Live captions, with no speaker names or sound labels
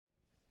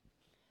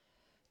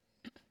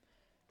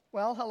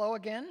Well, hello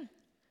again.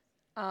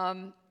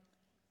 Um,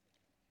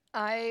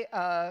 I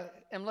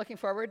am looking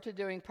forward to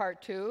doing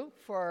part 2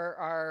 for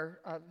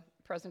our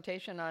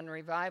presentation on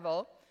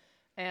revival.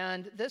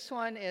 And this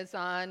one is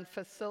on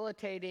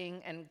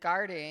facilitating and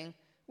guarding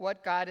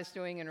what God is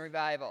doing in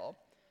revival.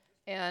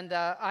 And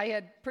I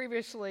had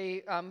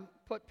previously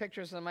put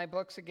pictures in my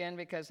books again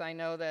because I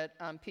know that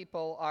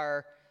people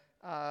are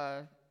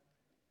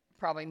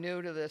probably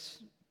new to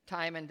this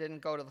time and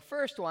didn't go to the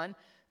first one.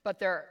 But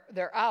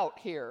they're out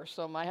here.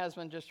 So my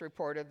husband just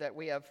reported that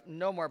we have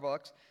no more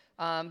books.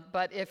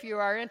 But if you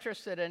are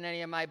interested in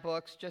any of my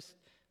books, just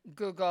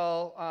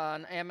Google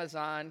on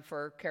Amazon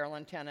for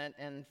Carolyn, Tennant,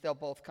 and they'll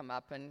both come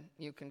up, and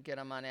you can get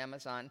them on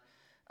Amazon.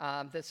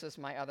 This is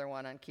my other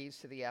one on Keys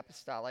to the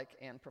Apostolic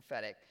and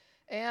Prophetic.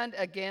 And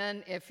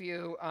again, if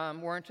you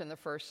weren't in the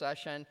first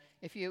session,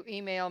 if you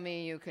email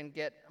me, you can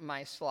get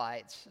my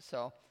slides.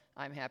 So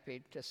I'm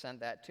happy to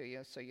send that to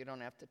you so you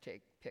don't have to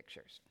take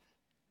pictures.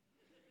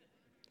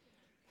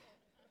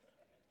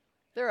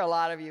 There are a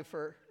lot of you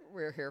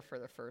we're here for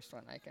the first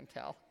one, I can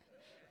tell.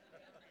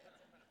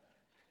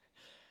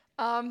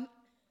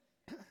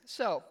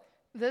 So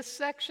this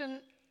section,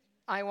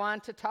 I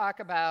want to talk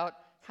about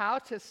how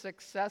to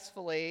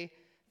successfully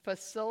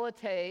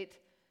facilitate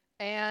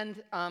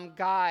and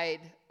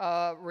guide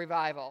a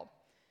revival.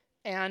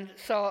 And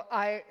so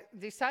I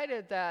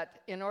decided that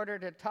in order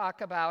to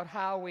talk about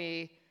how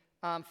we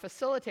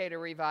facilitate a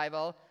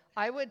revival,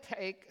 I would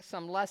take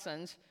some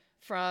lessons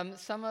from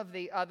some of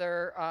the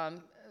other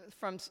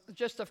from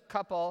just a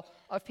couple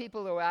of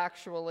people who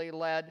actually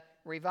led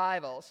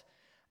revivals.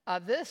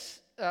 This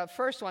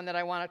first one that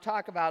I want to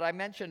talk about, I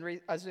mentioned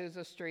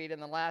Azusa Street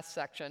in the last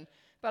section,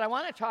 but I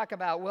want to talk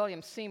about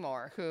William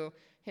Seymour, who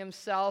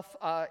himself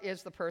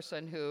is the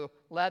person who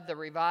led the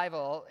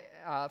revival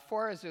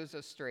for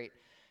Azusa Street.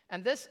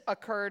 And this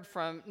occurred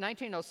from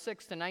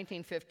 1906 to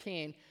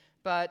 1915,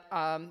 but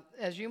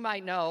as you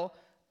might know,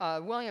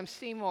 William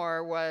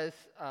Seymour was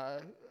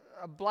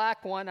a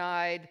black,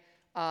 one-eyed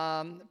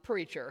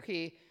preacher.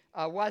 He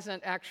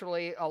wasn't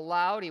actually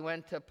allowed. He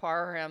went to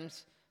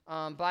Parham's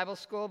Bible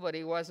school, but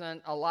he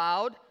wasn't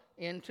allowed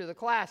into the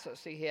classes.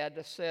 He had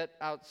to sit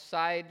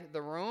outside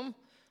the room.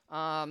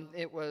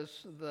 It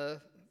was the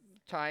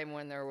time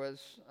when there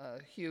was a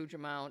huge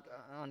amount,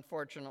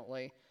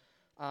 unfortunately,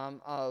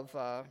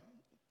 of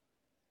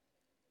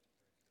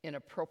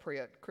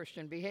inappropriate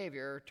Christian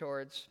behavior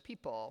towards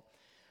people.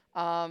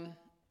 I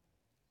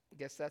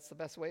guess that's the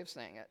best way of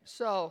saying it.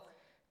 So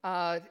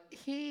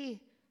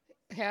he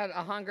had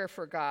a hunger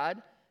for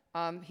God.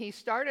 He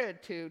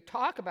started to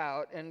talk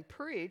about and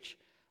preach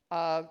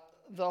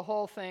the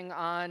whole thing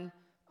on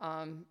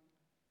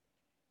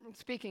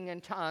speaking in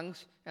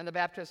tongues and the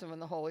baptism in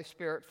the Holy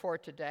Spirit for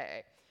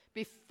today,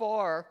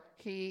 before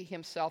he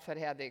himself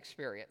had the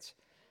experience.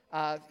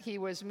 He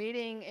was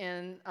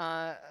meeting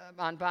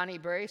on Bonnie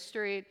Bray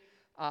Street.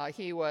 A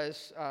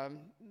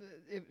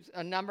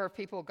number of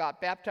people got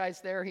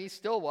baptized there. He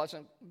still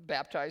wasn't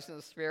baptized in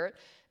the Spirit,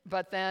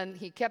 but then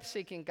he kept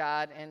seeking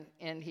God,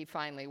 and he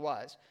finally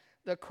was.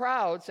 The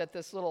crowds at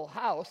this little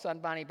house on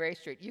Bonnie Bray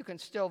Street, you can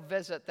still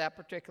visit that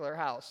particular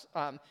house.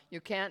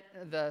 You can't,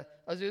 the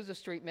Azusa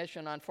Street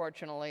Mission,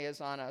 unfortunately, is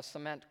on a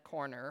cement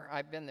corner.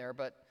 I've been there,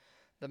 but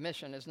the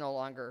mission is no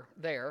longer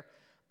there.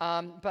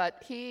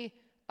 But he,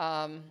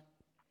 in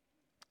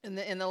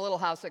the little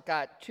house, it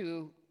got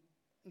too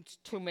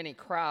many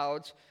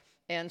crowds,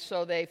 and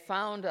so they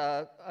found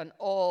a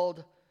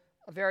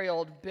very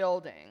old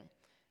building,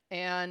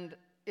 and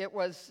it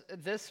was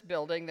this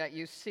building that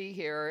you see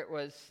here. It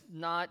was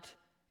not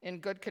in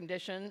good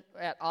condition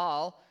at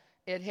all.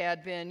 It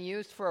had been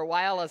used for a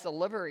while as a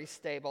livery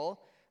stable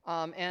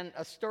and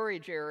a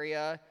storage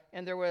area,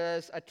 and there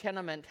was a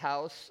tenement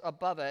house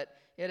above it.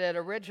 It had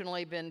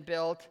originally been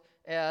built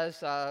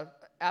as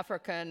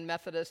African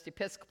Methodist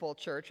Episcopal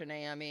Church, an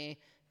AME,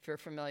 if you're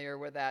familiar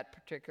with that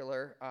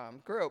particular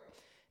group.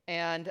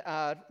 And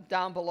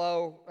down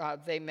below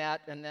they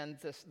met, and then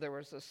there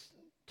was this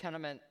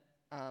tenement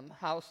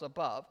house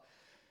above.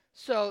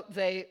 So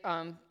they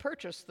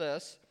purchased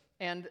this,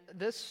 and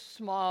this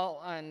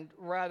small and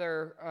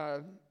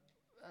rather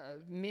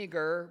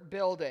meager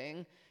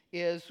building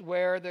is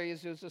where the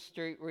Azusa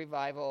Street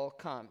revival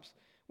comes.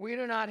 We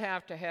do not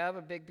have to have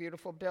a big,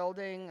 beautiful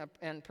building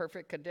in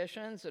perfect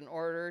conditions in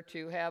order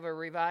to have a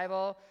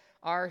revival.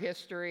 Our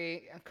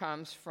history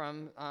comes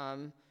from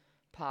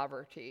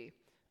poverty,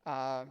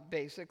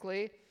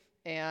 basically,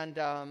 and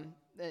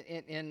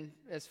in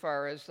as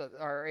far as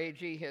our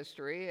AG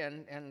history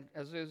and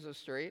Azusa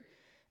Street.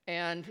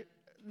 And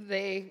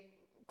they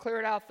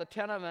cleared out the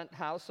tenement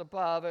house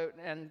above it,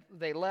 and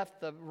they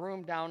left the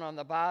room down on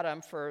the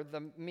bottom for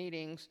the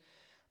meetings.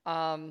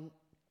 And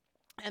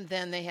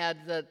then they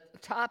had the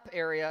top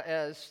area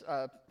as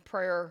a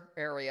prayer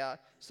area,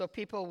 so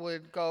people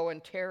would go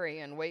and tarry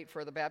and wait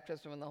for the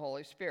baptism in the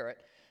Holy Spirit.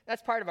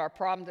 That's part of our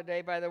problem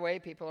today, by the way.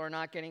 People are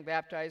not getting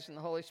baptized in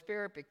the Holy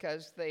Spirit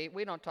because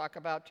we don't talk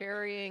about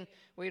tarrying,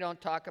 we don't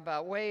talk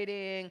about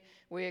waiting,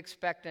 we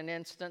expect an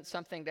instant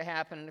something to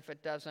happen, and if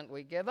it doesn't,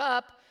 we give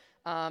up.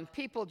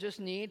 people just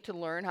need to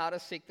learn how to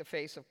seek the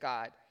face of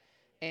God.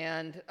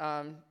 And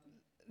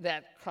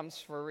that comes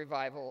for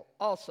revival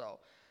also.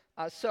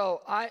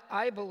 So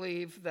I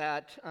believe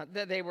that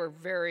they were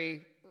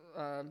very,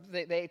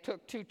 they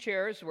took 2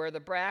 chairs where the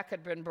back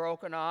had been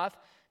broken off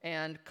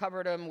and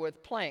covered them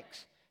with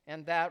planks.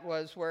 And that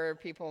was where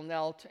people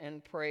knelt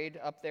and prayed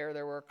up there.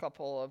 There were a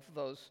couple of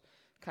those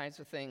kinds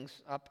of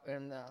things up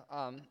in the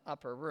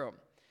upper room.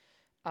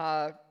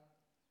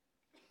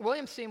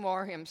 William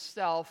Seymour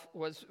himself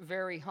was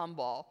very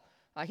humble.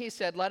 He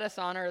said, "Let us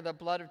honor the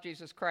blood of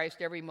Jesus Christ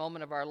every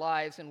moment of our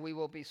lives, and we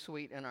will be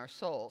sweet in our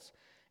souls."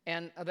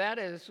 And that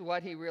is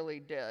what he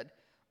really did.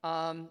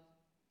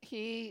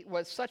 He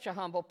was such a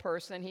humble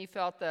person. He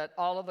felt that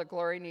all of the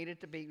glory needed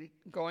to be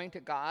going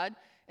to God,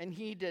 and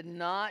he did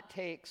not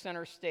take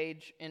center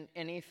stage in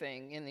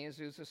anything in the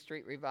Azusa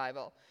Street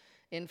revival.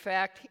 In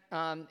fact,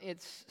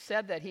 it's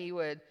said that he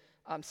would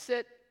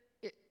sit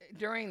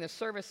during the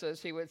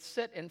services, he would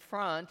sit in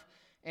front,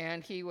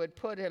 and he would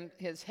put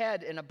his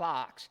head in a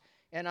box.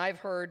 And I've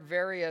heard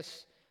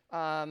various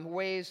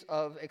ways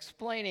of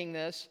explaining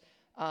this,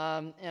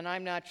 and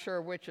I'm not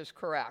sure which is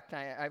correct.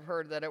 I've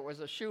heard that it was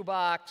a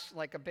shoebox,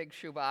 like a big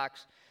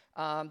shoebox,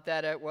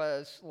 that it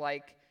was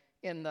like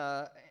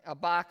a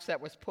box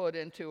that was put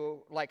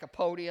into like a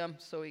podium,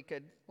 so he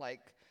could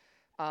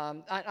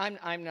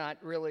I'm not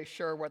really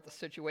sure what the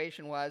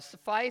situation was.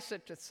 Suffice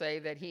it to say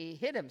that he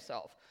hid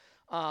himself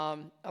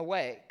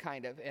away,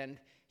 kind of, and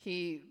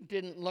he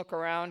didn't look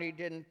around. He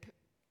didn't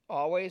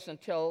always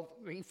until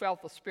he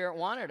felt the Spirit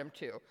wanted him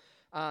to.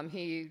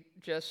 He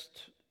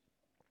just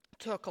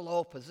took a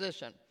low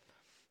position.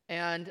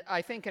 And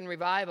I think in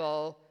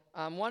revival,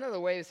 one of the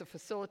ways of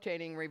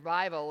facilitating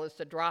revival is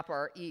to drop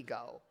our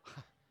ego.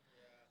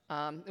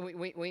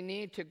 We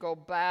need to go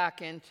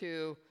back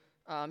into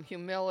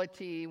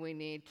humility. We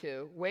need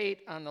to wait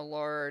on the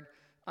Lord.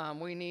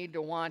 We need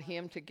to want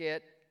him to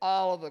get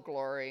all of the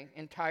glory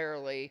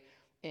entirely.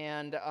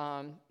 And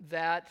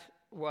that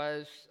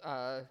was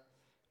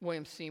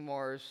William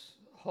Seymour's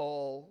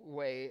whole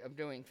way of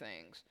doing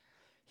things.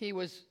 He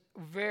was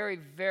very,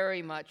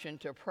 very much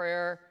into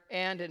prayer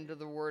and into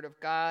the Word of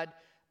God.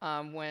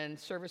 When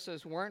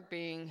services weren't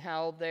being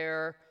held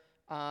there,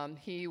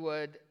 he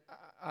would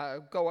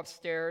go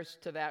upstairs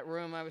to that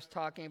room I was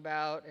talking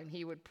about, and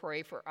he would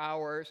pray for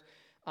hours.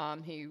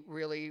 He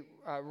really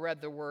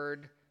read the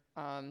Word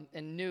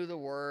and knew the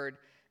Word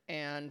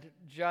and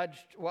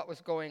judged what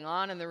was going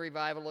on in the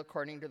revival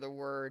according to the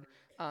Word.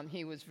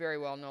 He was very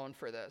well known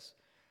for this.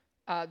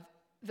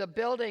 The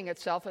building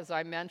itself, as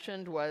I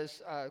mentioned,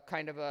 was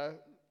kind of a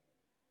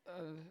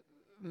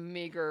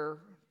meager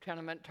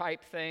tenement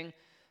type thing,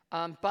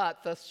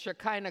 but the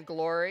Shekinah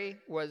glory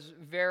was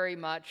very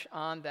much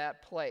on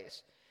that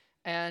place.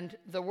 And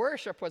the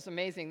worship was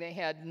amazing. They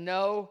had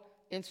no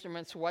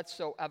instruments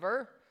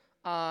whatsoever.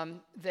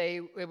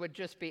 It would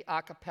just be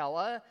a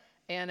cappella,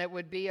 and it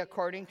would be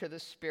according to the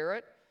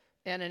Spirit.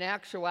 And in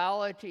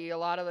actuality, a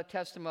lot of the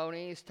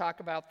testimonies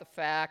talk about the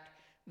fact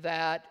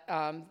that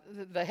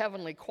the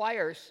heavenly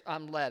choirs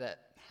led it.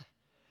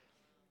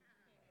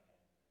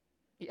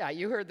 Yeah,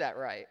 you heard that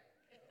right.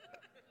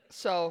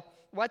 So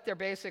what they're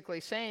basically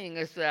saying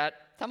is that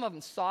some of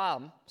them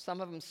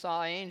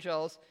saw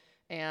angels,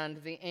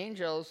 and the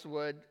angels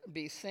would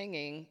be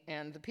singing,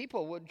 and the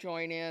people would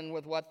join in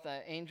with what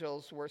the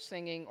angels were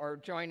singing or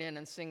join in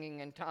and singing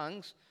in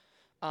tongues.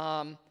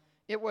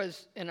 It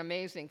was an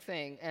amazing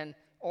thing.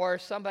 Or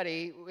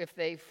somebody, if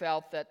they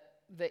felt that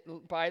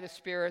by the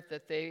Spirit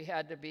that they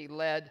had to be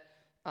led,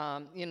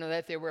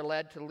 that they were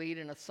led to lead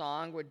in a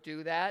song, would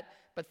do that.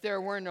 But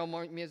there were no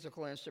more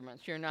musical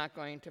instruments. You're not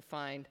going to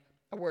find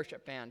a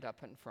worship band up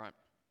in front.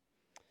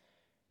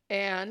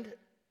 And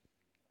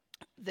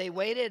they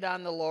waited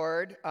on the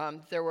Lord.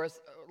 There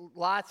was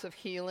lots of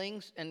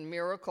healings and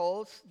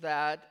miracles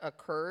that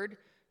occurred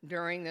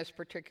during this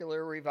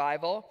particular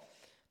revival.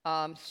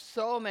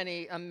 So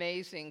many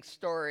amazing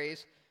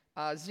stories.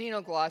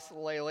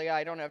 Xenoglossalia,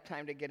 I don't have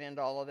time to get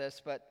into all of this,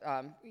 but,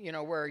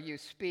 where you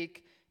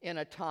speak in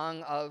a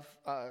tongue of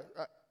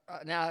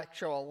an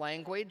actual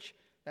language,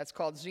 that's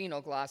called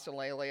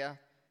xenoglossalia,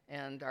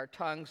 and our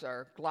tongues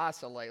are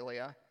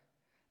glossolalia.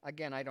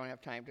 Again, I don't have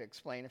time to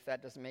explain. If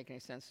that doesn't make any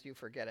sense to you,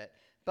 forget it.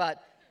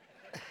 But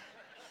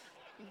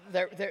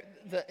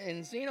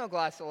in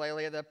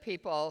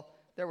xenoglossolalia,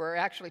 there were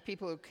actually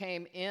people who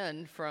came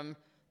in from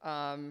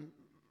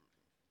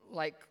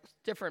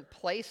different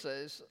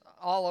places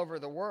all over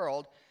the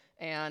world.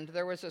 And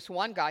there was this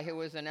one guy who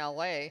was in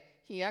L.A.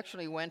 He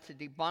actually went to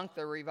debunk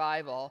the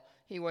revival.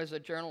 He was a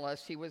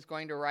journalist. He was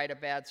going to write a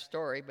bad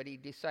story, but he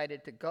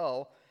decided to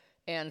go.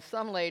 And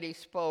some lady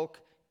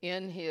spoke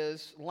in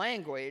his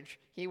language.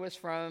 He was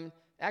from,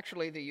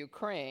 actually, the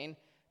Ukraine,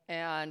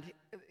 and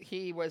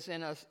he was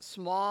in a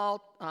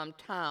small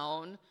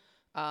town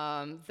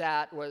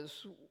that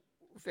was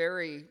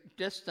very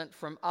distant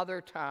from other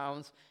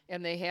towns,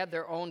 and they had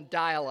their own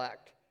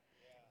dialect.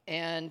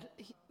 And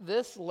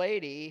this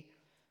lady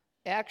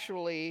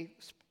actually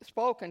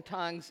spoke in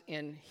tongues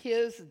in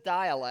his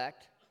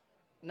dialect.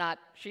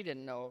 She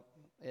didn't know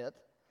it.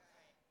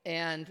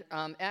 and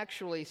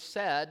actually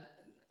said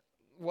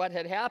what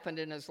had happened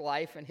in his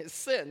life and his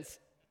sins.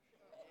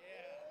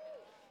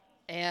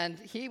 And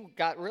he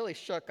got really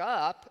shook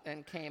up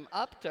and came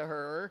up to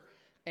her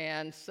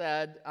and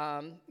said,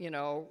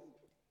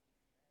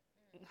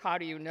 how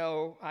do you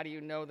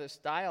know this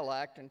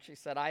dialect? And she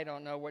said, I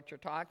don't know what you're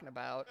talking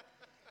about.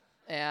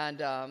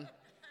 And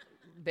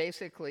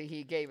basically,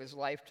 he gave his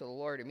life to the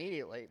Lord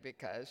immediately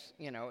because,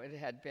 it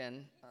had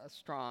been a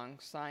strong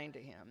sign to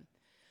him.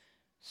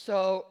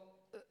 So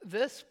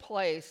this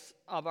place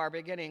of our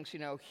beginnings,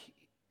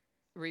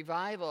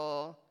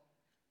 revival,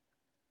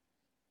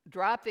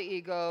 drop the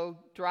ego,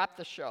 drop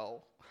the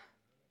show.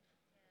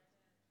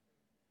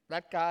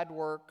 Let God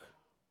work.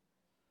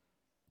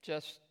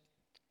 Just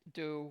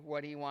do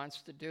what he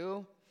wants to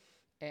do.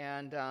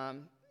 And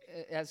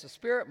as the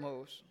Spirit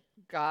moves,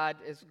 God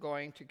is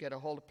going to get a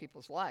hold of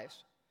people's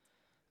lives.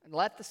 And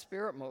let the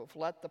Spirit move.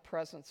 Let the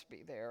presence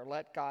be there.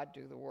 Let God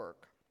do the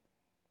work.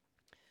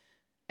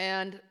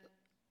 And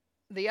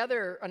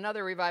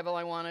another revival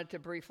I wanted to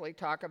briefly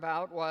talk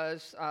about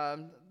was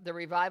the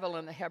revival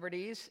in the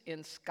Hebrides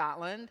in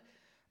Scotland.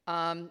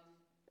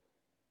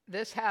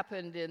 This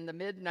happened in the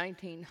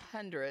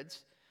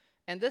mid-1900s,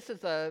 and this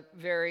is a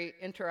very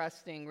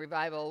interesting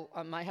revival.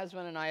 My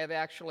husband and I have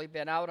actually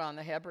been out on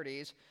the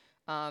Hebrides.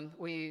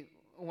 We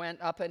went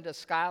up into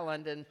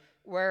Scotland, and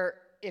where,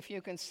 if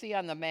you can see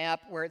on the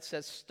map where it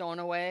says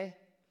Stowaway,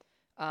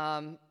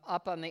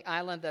 up on the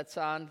island that's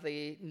on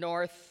the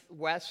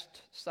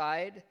northwest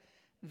side,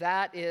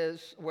 that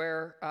is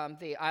where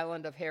the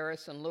island of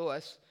Harris and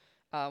Lewis,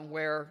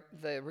 where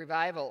the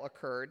revival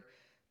occurred.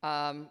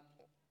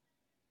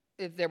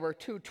 There were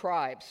two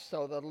tribes,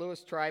 so the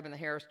Lewis tribe and the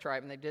Harris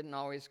tribe, and they didn't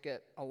always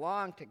get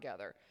along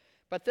together.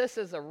 But this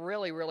is a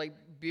really, really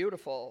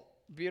beautiful,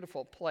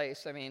 beautiful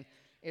place. I mean,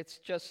 it's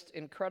just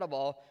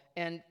incredible.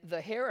 And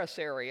the Harris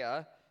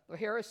area, the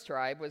Harris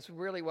tribe, was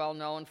really well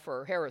known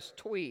for Harris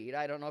tweed.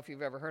 I don't know if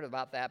you've ever heard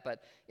about that,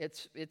 but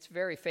it's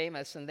very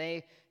famous. And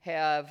they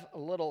have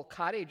little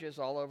cottages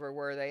all over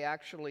where they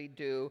actually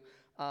do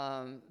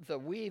the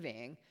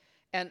weaving.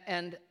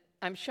 And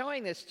I'm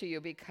showing this to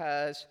you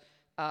because,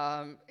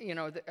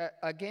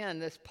 again,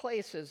 this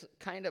place is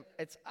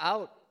it's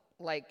out,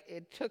 like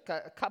it took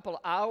a couple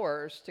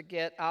hours to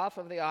get off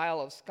of the Isle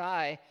of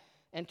Skye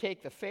and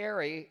take the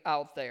ferry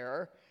out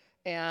there.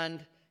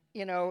 And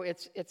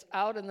it's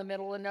out in the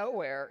middle of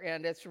nowhere,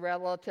 and it's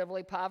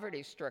relatively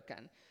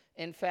poverty-stricken.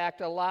 In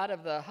fact, a lot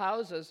of the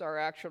houses are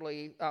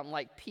actually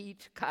like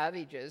peat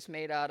cottages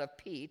made out of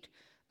peat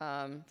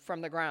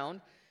from the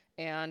ground,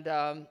 and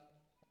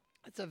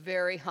it's a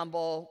very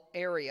humble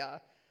area.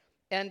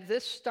 And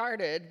this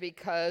started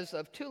because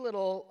of two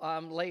little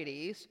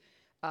ladies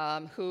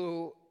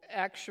who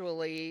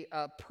actually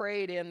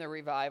prayed in the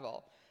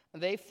revival.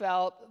 They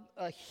felt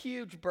a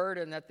huge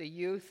burden that the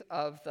youth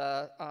of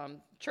the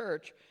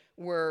church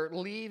were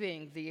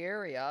leaving the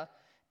area,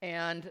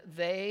 and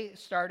they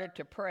started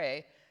to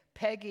pray.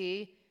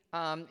 Peggy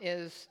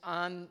is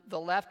on the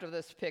left of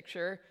this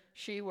picture.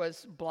 She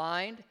was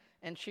blind,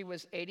 and she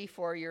was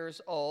 84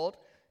 years old.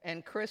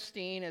 And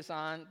Christine is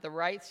on the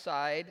right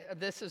side.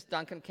 This is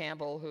Duncan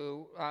Campbell,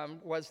 who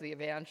was the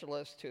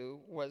evangelist who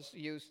was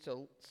used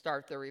to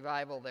start the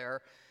revival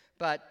there.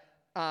 But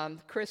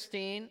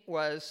Christine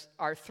was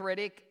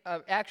arthritic,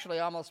 actually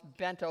almost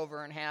bent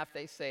over in half,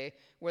 they say,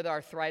 with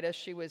arthritis.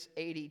 She was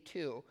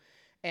 82.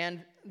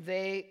 And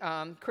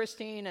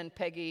Christine and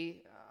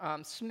Peggy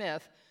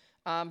Smith,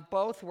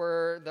 both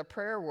were the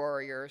prayer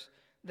warriors.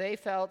 They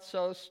felt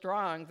so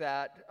strong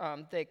that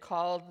they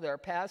called their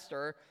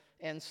pastor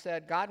and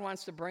said, God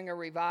wants to bring a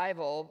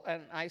revival,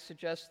 and I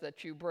suggest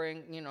that you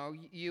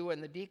you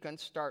and the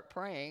deacons start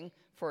praying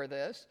for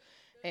this.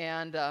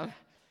 And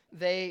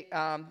they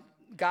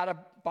got a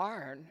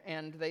barn,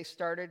 and they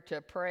started to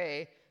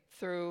pray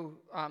through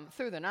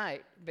the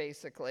night,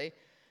 basically.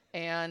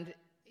 And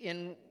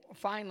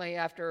finally,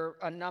 after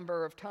a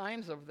number of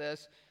times of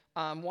this,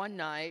 one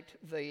night,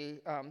 the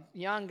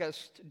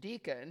youngest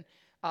deacon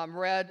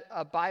read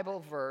a Bible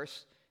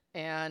verse,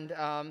 and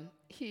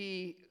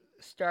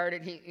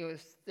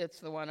it's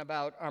the one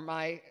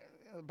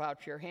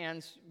about your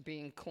hands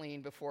being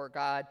clean before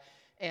God.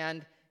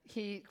 And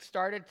he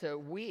started to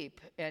weep,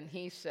 and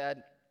he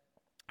said,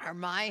 are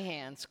my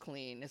hands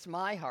clean? Is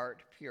my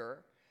heart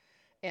pure?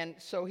 And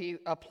so he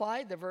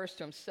applied the verse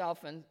to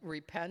himself and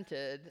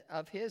repented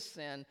of his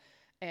sin,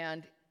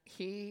 and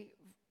he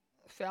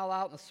fell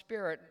out in the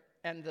Spirit,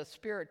 and the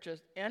Spirit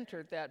just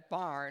entered that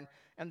barn,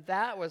 and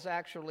that was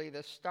actually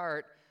the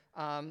start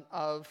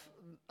of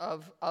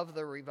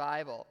the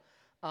revival.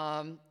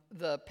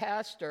 The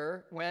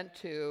pastor went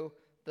to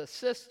the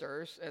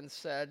sisters and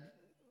said,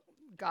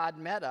 God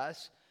met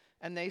us,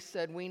 and they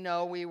said, we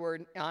know we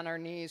were on our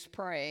knees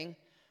praying.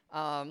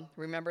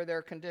 Remember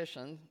their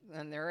condition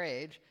and their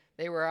age.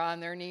 They were on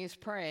their knees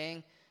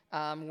praying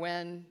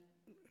when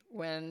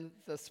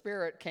the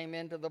Spirit came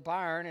into the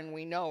barn, and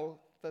we know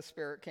the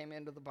Spirit came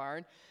into the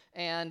barn.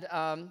 And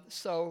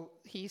so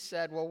he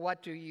said, well,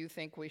 what do you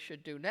think we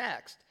should do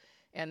next?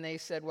 And they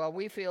said, well,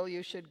 we feel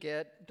you should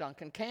get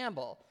Duncan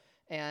Campbell.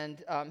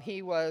 And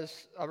he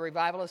was a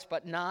revivalist,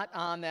 but not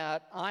on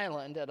that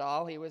island at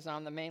all. He was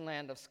on the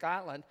mainland of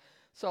Scotland.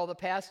 So the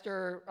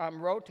pastor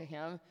wrote to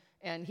him,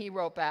 and he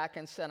wrote back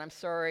and said, I'm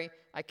sorry,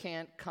 I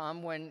can't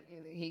come when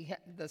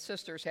the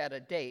sisters had a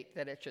date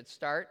that it should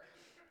start.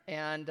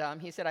 And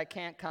he said, I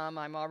can't come,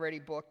 I'm already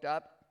booked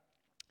up.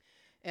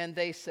 And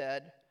they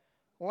said,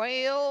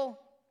 well,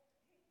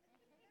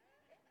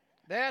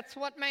 that's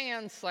what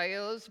man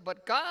says,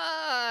 but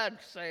God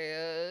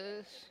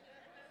says.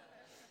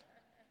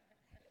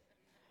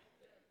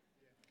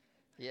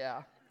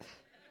 Yeah.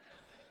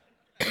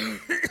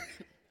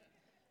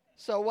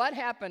 So what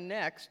happened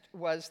next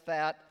was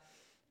that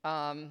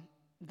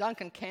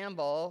Duncan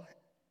Campbell,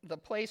 the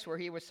place where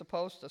he was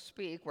supposed to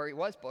speak, where he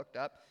was booked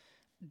up,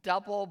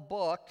 double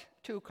booked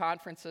 2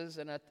 conferences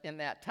in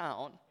that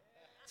town.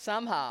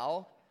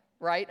 Somehow,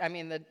 right? I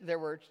mean, there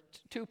were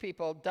 2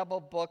 people double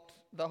booked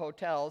the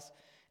hotels,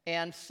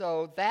 and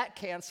so that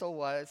cancel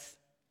was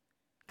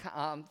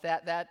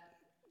that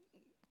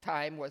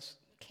time was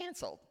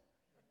canceled.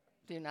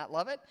 Do you not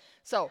love it?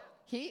 So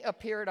he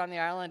appeared on the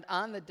island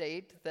on the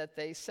date that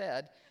they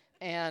said,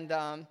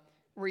 and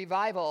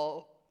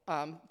revival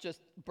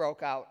just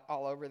broke out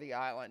all over the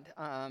island.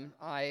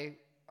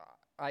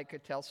 I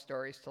could tell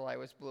stories till I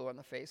was blue in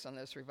the face on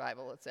this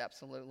revival. It's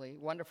absolutely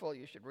wonderful.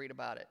 You should read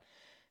about it.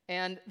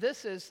 And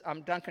this is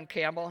Duncan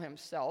Campbell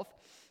himself.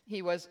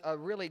 He was a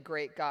really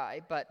great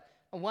guy, but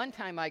one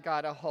time I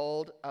got a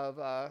hold of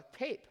a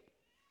tape,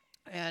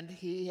 and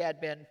he had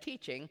been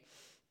teaching,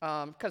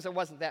 because it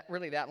wasn't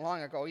really that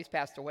long ago. He's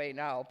passed away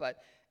now, but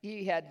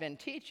he had been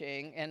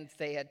teaching, and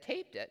they had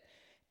taped it.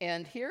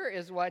 And here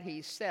is what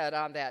he said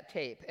on that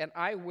tape, and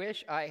I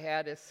wish I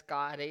had a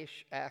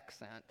Scottish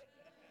accent,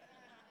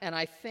 and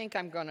I think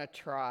I'm going to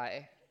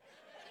try.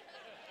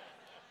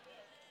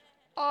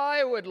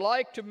 I would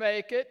like to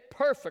make it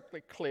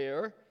perfectly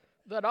clear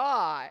that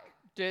I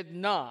did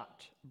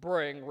not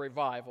bring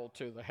revival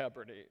to the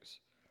Hebrides.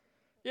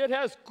 It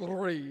has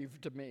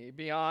grieved me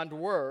beyond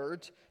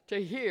words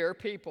to hear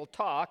people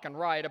talk and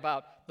write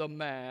about the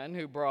man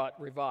who brought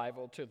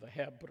revival to the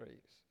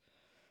Hebrides.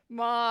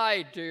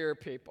 My dear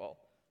people,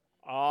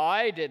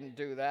 I didn't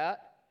do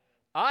that.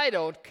 I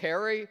don't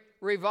carry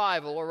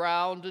revival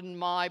around in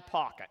my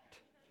pocket.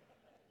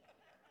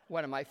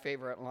 One of my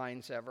favorite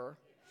lines ever.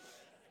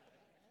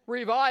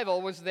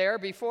 Revival was there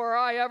before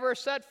I ever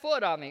set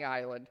foot on the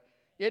island.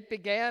 It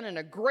began in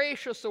a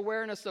gracious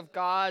awareness of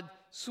God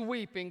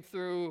sweeping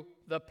through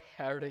the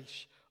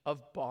parish of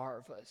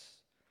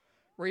Barvas.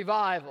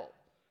 Revival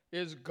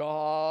is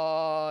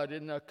God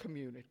in the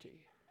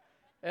community.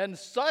 And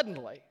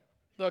suddenly,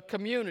 the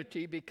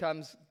community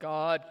becomes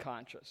God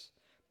conscious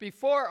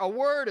before a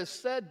word is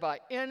said by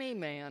any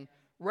man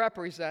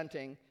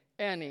representing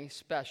any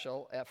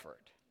special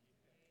effort.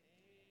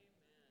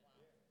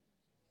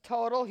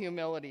 Total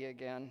humility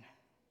again.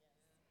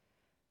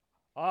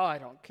 I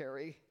don't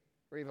carry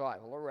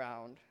revival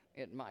around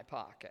in my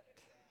pocket.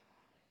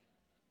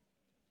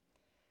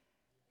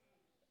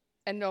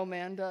 And no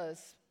man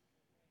does.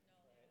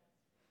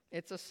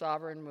 It's a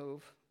sovereign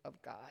move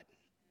of God.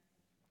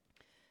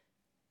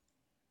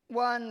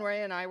 When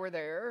Ray and I were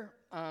there,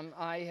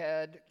 I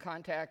had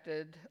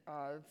contacted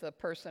the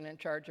person in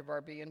charge of our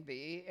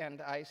B&B,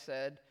 and I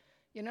said,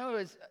 you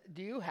know,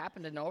 do you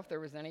happen to know if there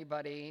was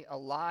anybody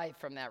alive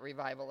from that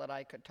revival that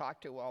I could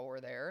talk to while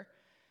we're there?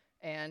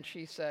 And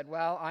she said,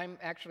 well, I'm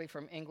actually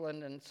from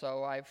England, and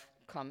so I've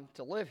come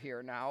to live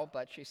here now.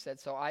 But she said,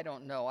 so I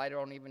don't know. I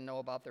don't even know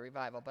about the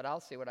revival, but I'll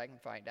see what I can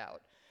find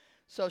out.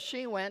 So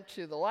she went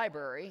to the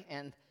library,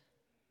 and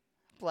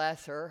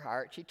bless her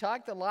heart, she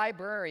talked the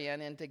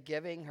librarian into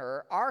giving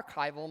her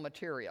archival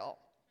material,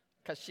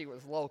 because she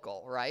was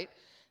local, right?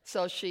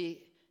 So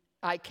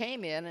I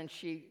came in, and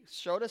she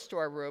showed us to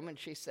our room, and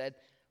she said,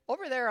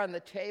 over there on the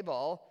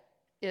table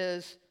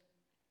is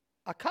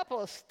a couple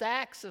of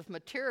stacks of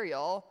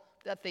material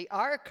that the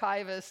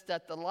archivist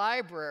at the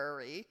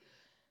library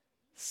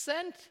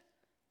sent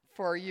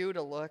for you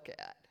to look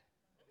at.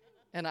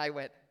 And I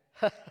went,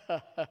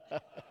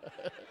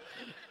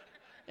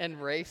 and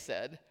Ray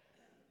said,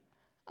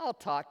 I'll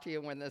talk to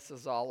you when this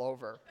is all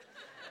over.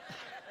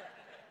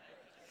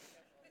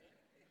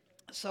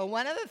 So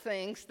one of the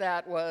things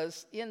that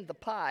was in the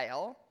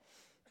pile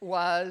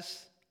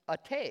was a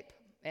tape.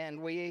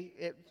 And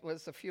it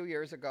was a few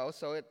years ago,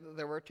 so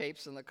there were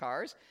tapes in the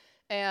cars.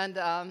 And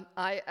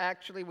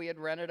we had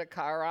rented a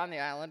car on the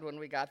island when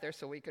we got there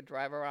so we could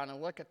drive around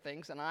and look at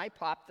things. And I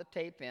popped the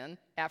tape in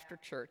after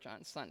church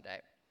on Sunday.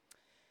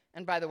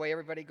 And by the way,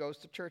 everybody goes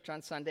to church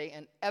on Sunday,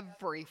 and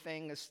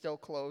everything is still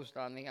closed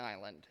on the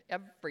island.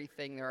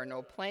 Everything. There are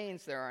no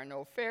planes. There are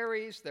no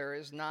ferries. There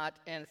is not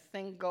a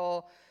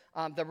single...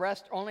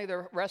 only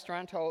the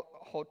restaurants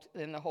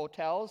in the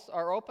hotels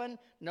are open.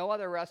 No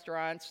other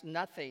restaurants,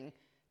 nothing,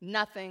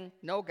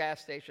 no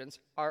gas stations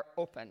are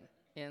open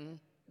in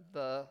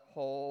the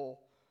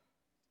whole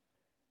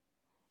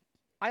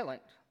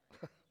island.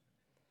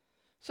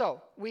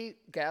 So we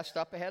gassed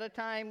up ahead of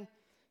time,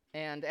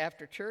 And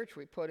after church,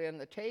 we put in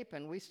the tape,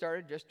 and we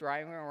started just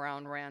driving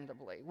around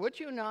randomly. Would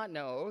you not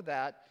know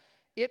that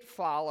it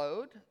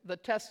followed the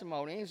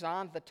testimonies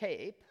on the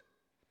tape,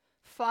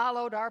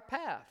 followed our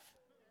path?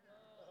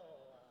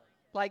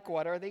 Like,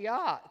 what are the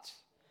odds?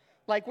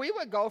 Like, we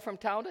would go from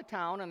town to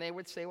town, and they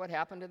would say what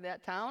happened in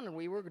that town, and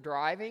we were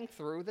driving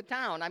through the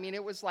town. I mean,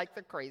 it was like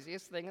the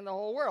craziest thing in the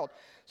whole world.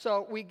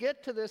 So we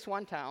get to this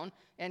one town,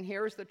 and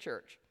here's the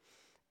church.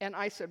 And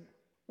I said,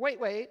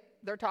 wait,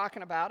 they're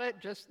talking about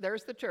it. Just,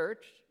 there's the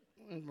church.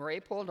 And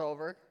Ray pulled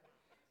over.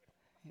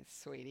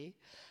 Sweetie.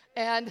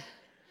 And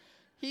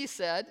he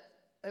said,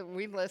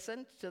 we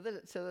listened to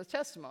the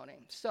testimony.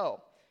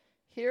 So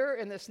here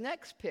in this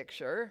next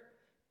picture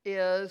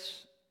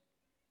is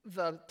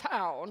the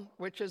town,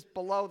 which is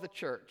below the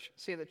church.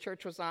 See, the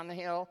church was on the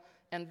hill,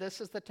 and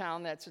this is the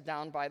town that's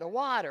down by the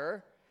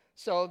water.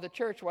 So the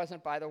church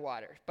wasn't by the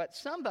water. But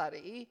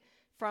somebody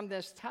from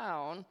this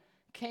town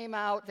came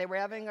out. They were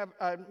having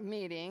a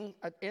meeting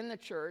in the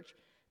church,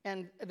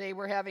 and they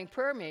were having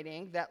prayer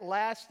meeting that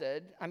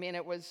lasted. I mean,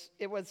 it was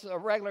a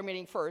regular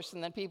meeting first,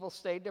 and then people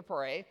stayed to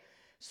pray.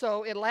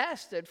 So it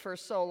lasted for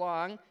so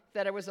long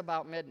that it was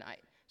about midnight.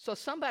 So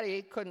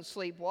somebody couldn't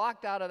sleep,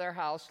 walked out of their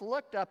house,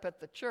 looked up at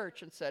the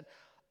church and said,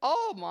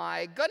 "Oh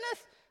my goodness,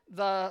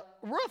 the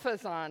roof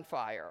is on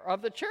fire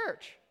of the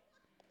church."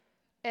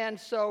 And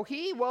so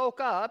he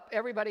woke up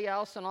everybody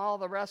else and all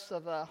the rest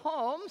of the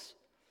homes,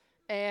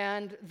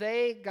 and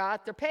they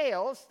got their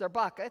pails, their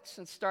buckets,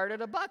 and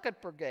started a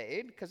bucket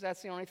brigade, because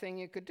that's the only thing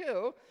you could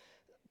do,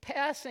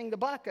 passing the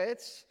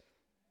buckets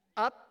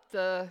up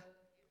the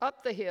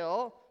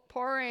hill,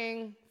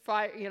 pouring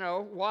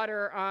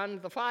water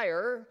on the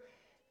fire.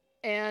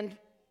 And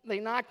they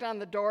knocked on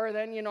the door.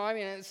 Then,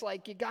 it's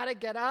like, you got to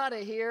get out of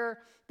here.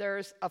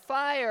 There's a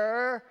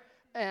fire.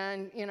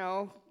 And,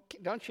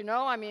 don't you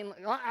know?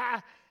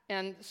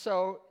 And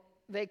so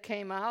they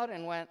came out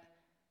and went,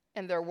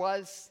 and there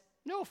was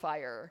no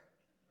fire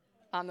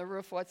on the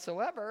roof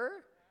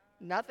whatsoever.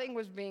 Nothing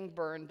was being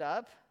burned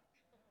up.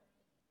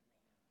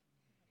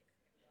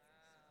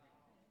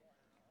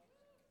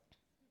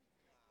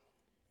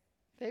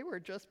 They were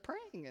just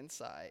praying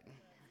inside.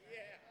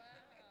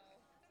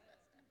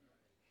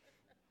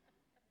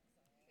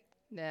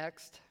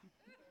 Next.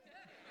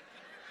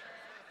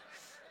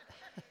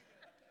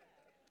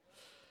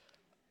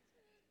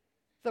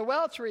 The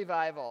Welch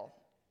revival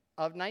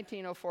of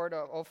 1904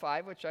 to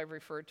 05, which I've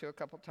referred to a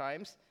couple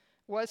times,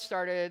 was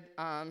started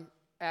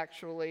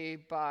actually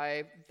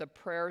by the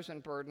prayers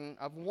and burden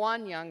of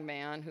one young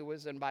man who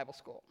was in Bible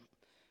school.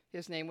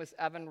 His name was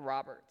Evan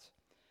Roberts.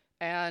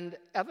 And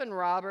Evan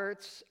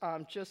Roberts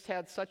just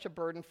had such a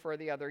burden for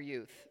the other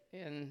youth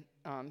in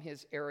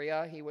his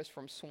area. He was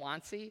from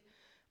Swansea.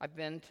 I've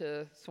been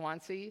to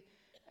Swansea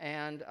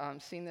and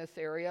seen this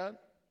area.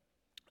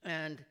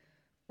 And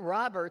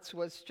Roberts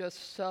was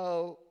just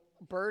so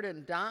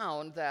burdened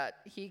down that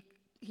he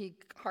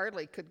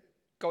hardly could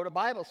go to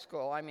Bible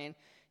school. I mean,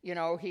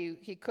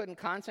 he couldn't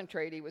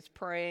concentrate. He was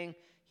praying.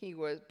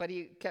 But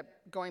he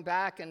kept going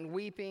back and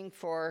weeping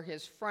for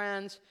his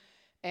friends.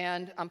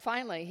 And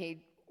finally,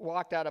 he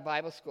walked out of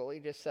Bible school. He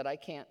just said, I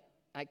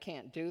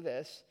can't do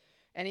this.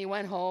 And he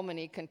went home and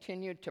he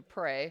continued to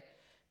pray.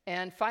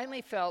 And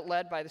finally felt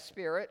led by the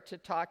Spirit to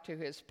talk to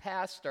his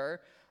pastor.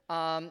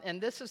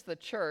 And this is the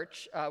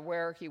church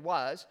where he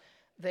was.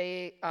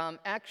 The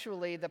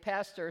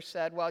pastor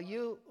said, well,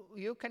 you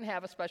can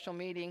have a special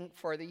meeting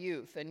for the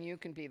youth, and you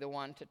can be the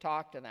one to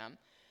talk to them.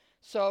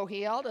 So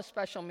he held a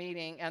special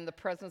meeting, and the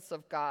presence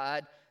of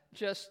God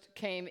just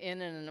came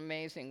in an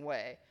amazing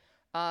way.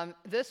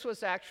 This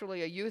was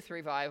actually a youth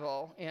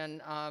revival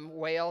in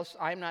Wales.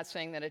 I'm not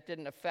saying that it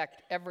didn't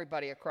affect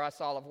everybody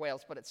across all of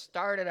Wales, but it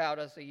started out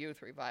as a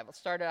youth revival. It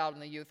started out in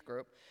the youth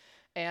group.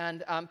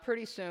 And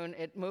pretty soon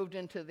it moved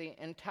into the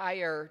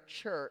entire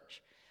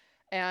church.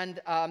 And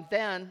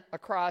then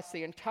across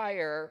the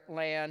entire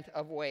land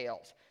of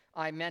Wales.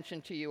 I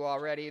mentioned to you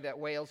already that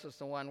Wales is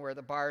the one where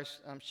the bars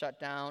shut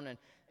down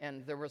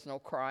and there was no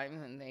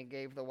crime, and they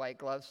gave the white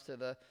gloves to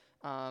the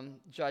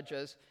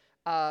judges.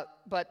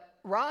 But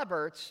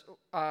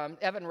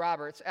Evan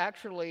Roberts,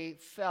 actually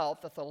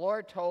felt that the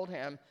Lord told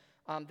him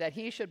that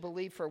he should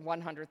believe for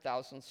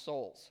 100,000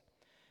 souls.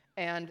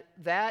 And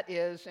that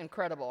is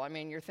incredible. I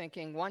mean, you're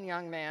thinking one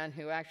young man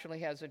who actually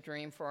has a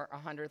dream for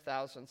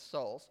 100,000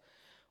 souls.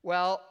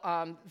 Well,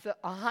 the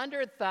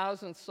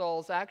 100,000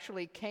 souls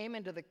actually came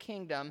into the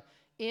kingdom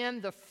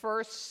in the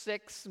first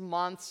 6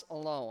 months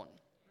alone.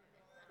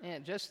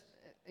 And just,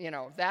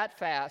 that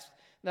fast.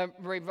 The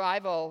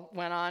revival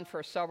went on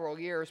for several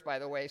years, by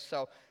the way,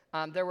 so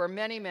there were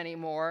many, many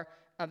more.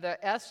 The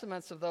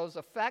estimates of those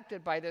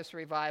affected by this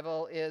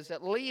revival is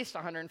at least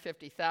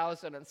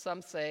 150,000, and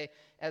some say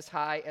as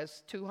high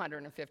as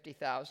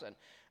 250,000.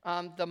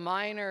 The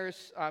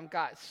miners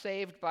got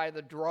saved by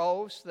the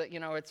droves.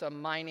 It's a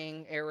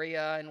mining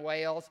area in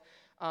Wales.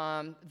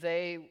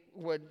 They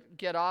would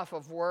get off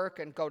of work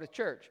and go to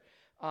church.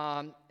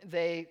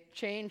 They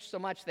changed so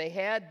much. They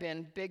had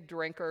been big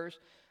drinkers.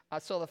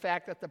 So the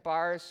fact that the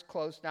bars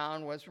closed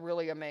down was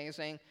really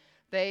amazing.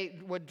 they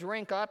would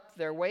drink up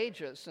their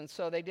wages, and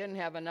so they didn't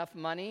have enough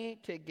money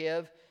to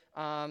give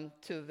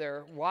to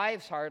their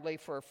wives hardly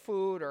for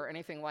food or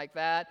anything like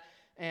that,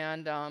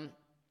 and it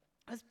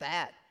was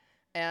bad.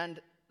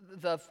 And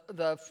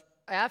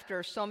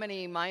after so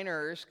many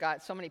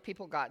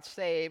people got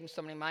saved,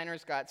 so many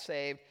miners got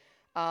saved,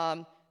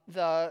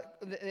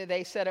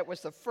 they said it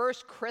was the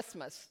first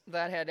Christmas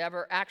that had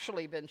ever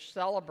actually been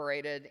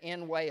celebrated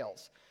in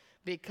Wales,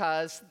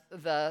 because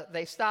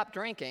they stopped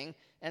drinking,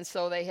 and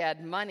so they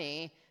had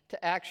money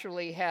to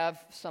actually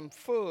have some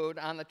food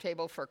on the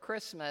table for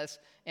Christmas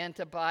and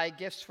to buy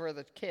gifts for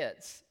the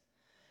kids.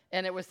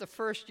 And it was the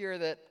first year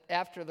that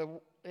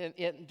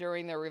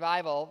during the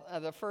revival,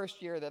 the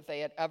first year that they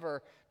had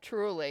ever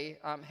truly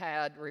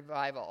had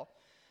revival.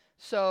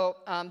 So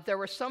there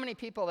were so many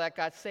people that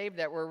got saved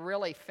that were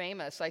really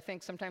famous. I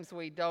think sometimes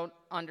we don't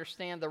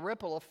understand the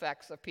ripple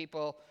effects of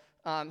people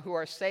who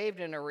are saved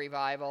in a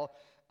revival.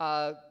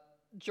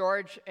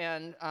 George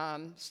and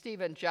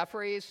Stephen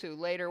Jeffries, who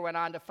later went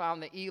on to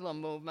found the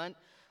Elam movement.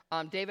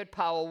 David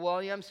Powell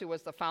Williams, who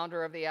was the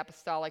founder of the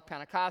Apostolic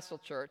Pentecostal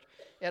Church.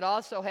 It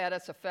also had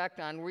its effect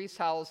on Rees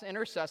Howells'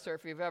 Intercessor.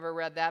 If you've ever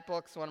read that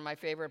book, it's one of my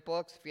favorite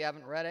books. If you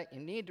haven't read it, you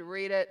need to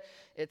read it.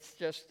 It's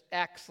just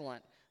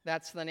excellent.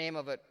 That's the name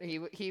of it.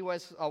 He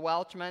was a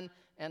Welshman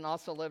and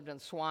also lived in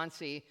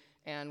Swansea,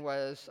 and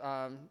was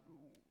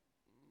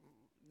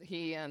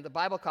he and the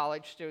Bible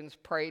college students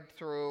prayed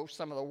through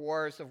some of the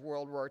wars of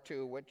World War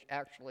II, which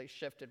actually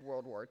shifted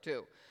World War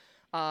II.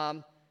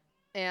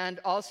 And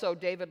also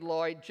David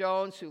Lloyd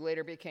Jones, who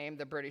later became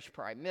the British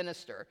Prime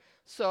Minister.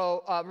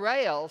 So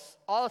Wales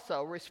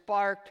also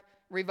sparked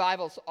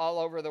revivals all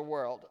over the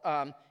world.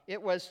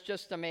 It was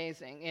just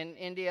amazing. In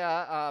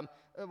India,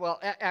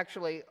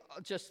 actually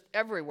just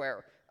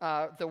everywhere,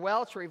 the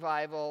Welsh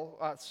revival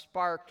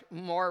sparked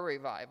more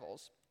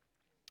revivals.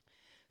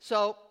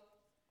 So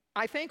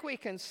I think we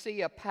can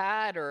see a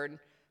pattern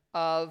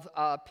of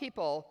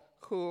people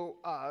who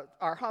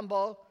are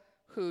humble,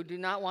 who do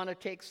not want to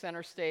take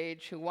center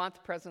stage, who want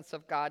the presence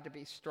of God to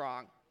be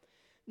strong.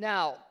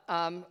 Now,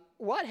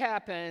 what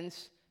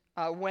happens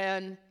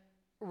when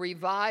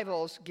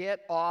revivals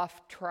get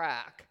off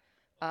track?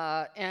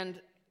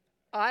 And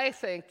I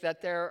think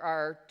that there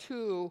are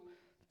two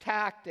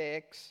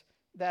tactics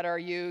that are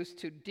used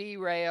to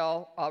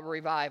derail a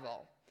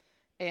revival.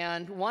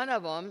 And one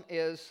of them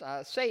is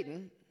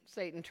Satan.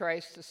 Satan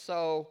tries to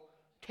sow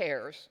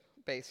tares,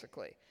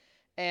 basically.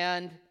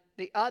 And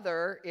the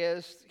other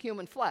is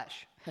human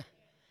flesh.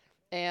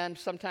 And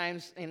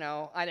sometimes,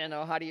 I don't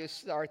know, how do you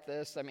start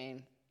this? I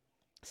mean,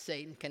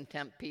 Satan can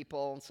tempt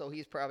people, and so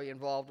he's probably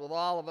involved with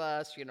all of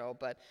us,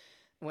 but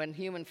when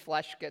human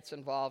flesh gets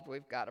involved,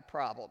 we've got a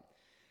problem.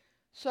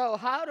 So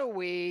how do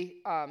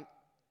we,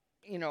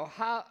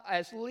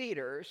 as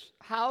leaders,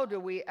 how do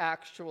we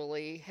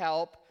actually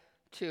help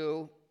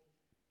to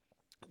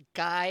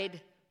guide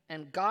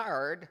and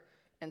guard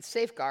and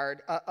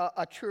safeguard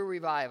a true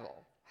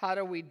revival? How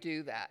do we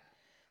do that?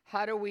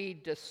 How do we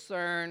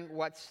discern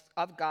what's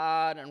of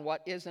God and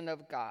what isn't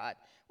of God?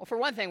 Well, for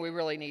one thing, we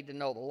really need to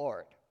know the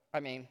Lord. I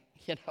mean,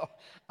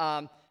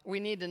 we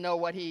need to know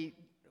what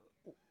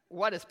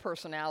his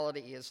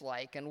personality is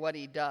like and what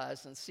he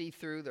does, and see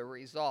through the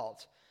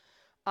results.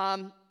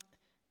 In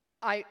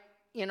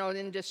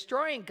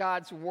destroying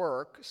God's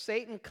work,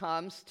 Satan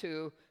comes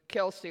to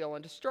kill, steal,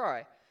 and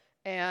destroy.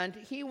 And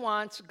he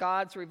wants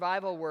God's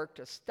revival work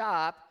to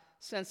stop,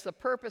 since the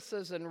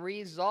purposes and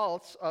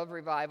results of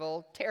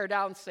revival tear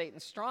down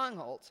Satan's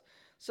strongholds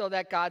so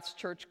that God's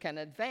church can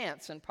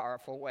advance in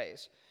powerful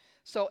ways.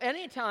 So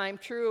anytime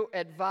true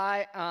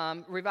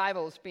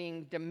revival is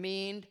being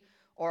demeaned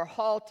or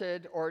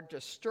halted or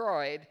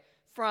destroyed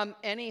from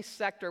any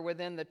sector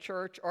within the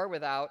church or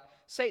without,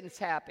 Satan's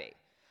happy.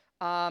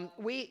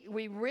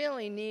 We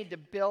really need to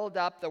build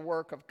up the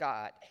work of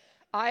God.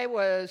 I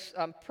was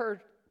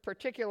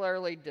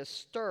particularly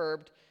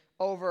disturbed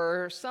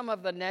over some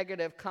of the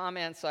negative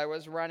comments I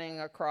was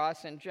running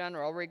across in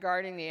general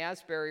regarding the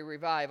Asbury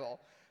revival,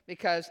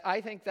 because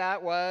I think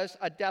that was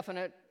a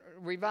definite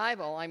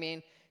revival. I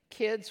mean,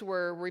 kids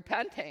were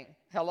repenting.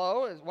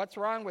 Hello, what's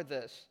wrong with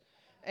this?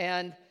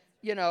 And,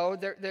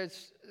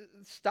 there's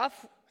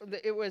stuff,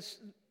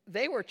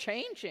 they were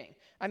changing.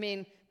 I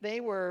mean, they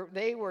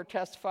were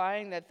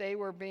testifying that they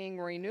were being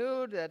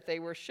renewed, that they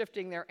were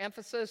shifting their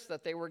emphasis,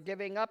 that they were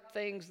giving up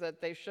things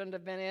that they shouldn't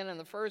have been in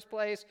the first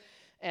place,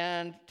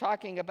 and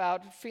talking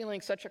about feeling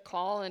such a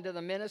call into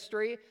the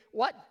ministry.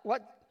 Well,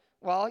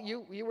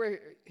 you were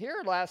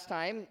here last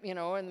time,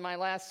 in my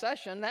last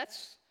session.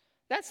 That's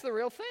the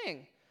real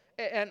thing.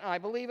 And I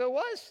believe it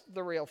was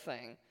the real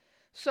thing.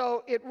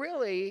 So it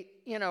really,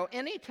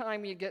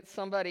 anytime you get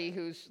somebody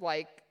who's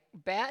like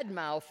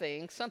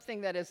bad-mouthing something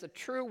that is a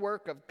true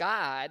work of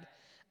God,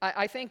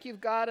 I think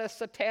you've got a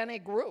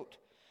satanic root.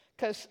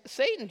 Because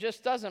Satan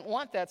just doesn't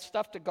want that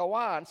stuff to go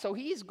on, so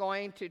he's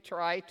going to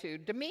try to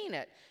demean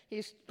it.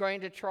 He's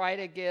going to try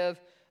to give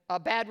a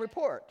bad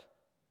report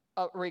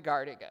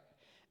regarding it.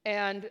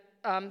 And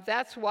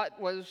that's what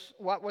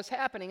was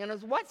happening. And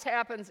it's what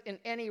happens in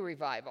any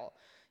revival.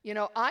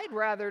 I'd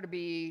rather to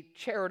be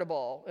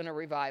charitable in a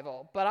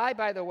revival, but I,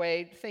 by the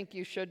way, think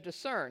you should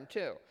discern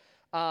too.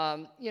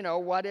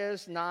 What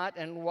is not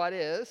and what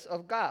is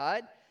of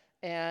God,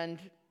 and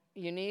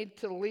you need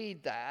to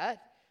lead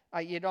that.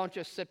 You don't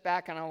just sit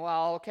back and,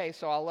 well, okay,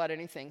 so I'll let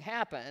anything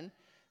happen.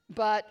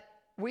 But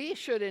we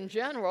should, in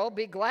general,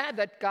 be glad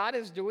that God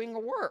is doing a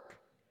work.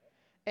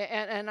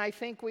 And I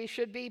think we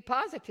should be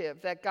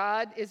positive that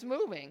God is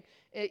moving,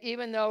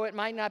 even though it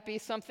might not be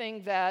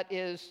something that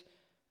is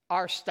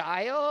our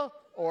style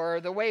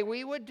or the way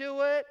we would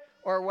do it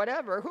or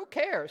whatever. Who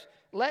cares?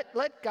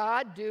 Let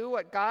God do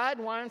what God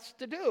wants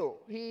to do.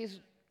 He's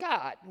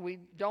God. We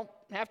don't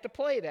have to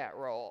play that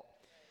role.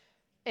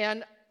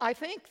 And I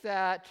think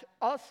that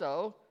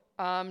also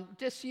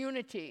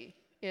disunity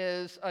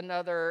is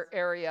another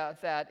area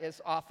that is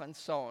often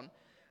sown.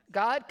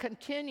 God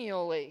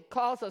continually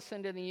calls us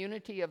into the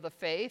unity of the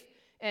faith,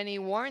 and he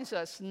warns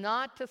us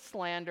not to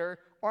slander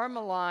or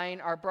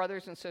malign our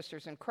brothers and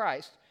sisters in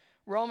Christ.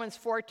 Romans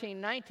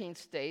 14:19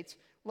 states,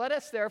 "Let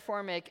us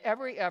therefore make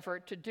every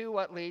effort to do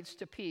what leads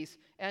to peace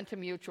and to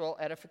mutual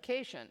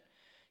edification."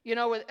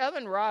 With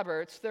Evan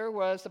Roberts, there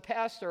was a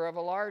pastor of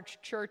a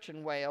large church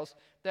in Wales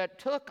that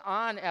took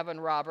on Evan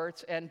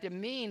Roberts and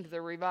demeaned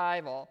the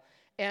revival.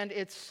 And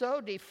it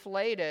so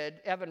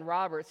deflated Evan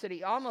Roberts that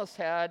he almost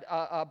had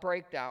a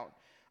breakdown.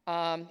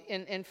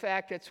 In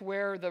fact, it's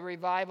where the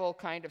revival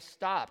kind of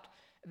stopped.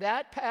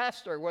 That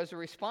pastor was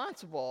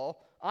responsible,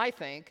 I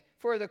think,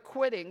 for the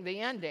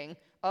ending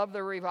of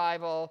the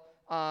revival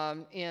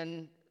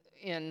in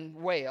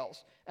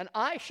Wales. And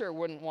I sure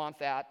wouldn't want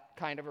that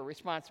kind of a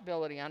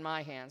responsibility on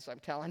my hands, I'm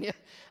telling you.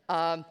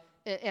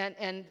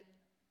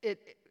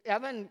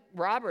 Evan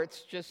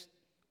Roberts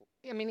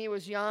he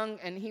was young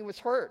and he was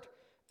hurt.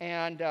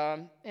 And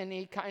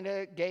he kind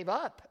of gave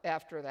up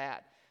after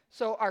that.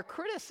 So our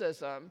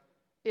criticism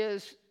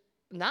is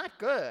not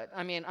good.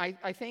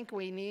 I think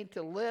we need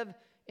to live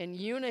in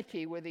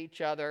unity with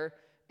each other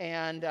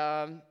and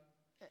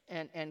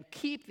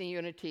keep the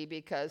unity,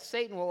 because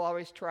Satan will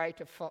always try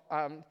to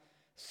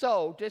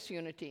sow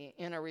disunity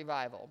in a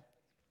revival.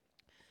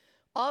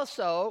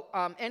 Also,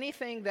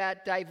 anything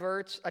that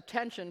diverts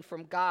attention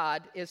from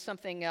God is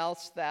something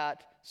else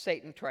that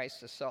Satan tries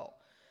to sow.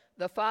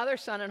 The Father,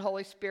 Son, and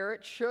Holy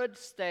Spirit should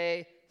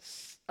stay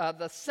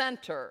the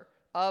center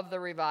of the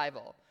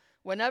revival.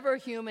 Whenever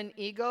human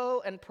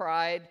ego and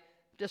pride,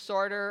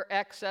 disorder,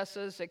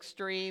 excesses,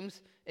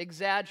 extremes,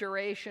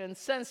 exaggeration,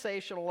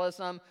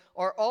 sensationalism,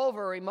 or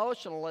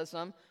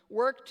over-emotionalism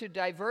work to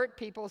divert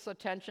people's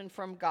attention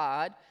from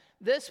God,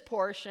 this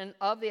portion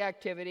of the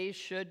activities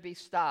should be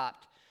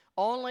stopped.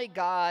 Only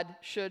God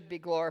should be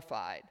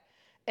glorified.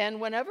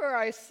 And whenever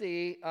I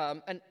see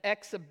an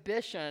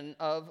exhibition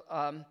of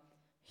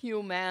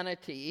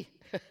humanity,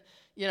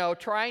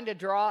 trying to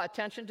draw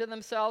attention to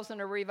themselves in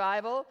a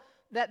revival,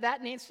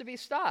 that needs to be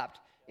stopped.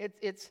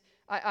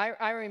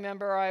 I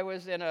remember I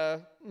was in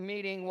a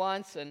meeting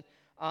once, and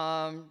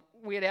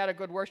we had a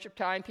good worship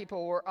time.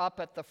 People were up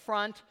at the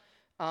front,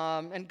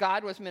 and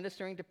God was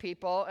ministering to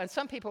people, and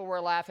some people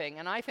were laughing.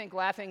 And I think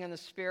laughing in the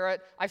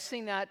Spirit, I've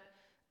seen that.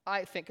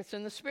 I think it's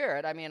in the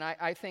Spirit.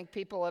 I think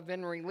people have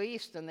been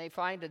released, and they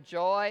find a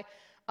joy.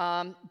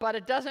 But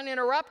it doesn't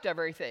interrupt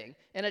everything,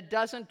 and it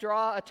doesn't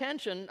draw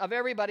attention of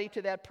everybody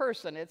to that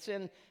person. It's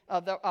in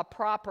a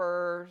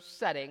proper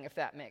setting, if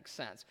that makes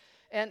sense.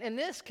 And in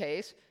this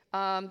case,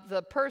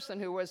 the person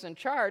who was in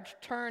charge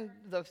turned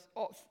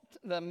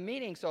the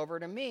meetings over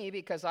to me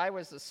because I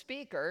was the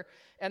speaker,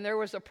 and there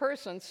was a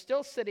person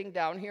still sitting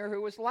down here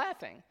who was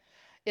laughing.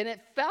 And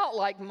it felt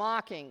like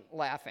mocking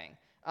laughing.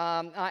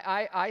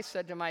 I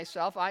said to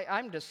myself,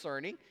 I'm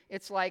discerning.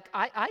 It's like,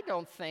 I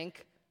don't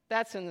think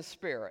that's in the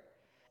Spirit.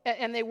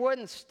 And they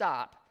wouldn't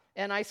stop.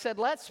 And I said,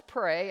 let's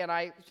pray. And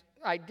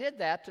I did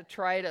that to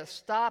try to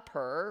stop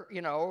her,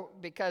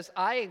 because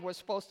I was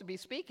supposed to be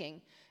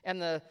speaking. And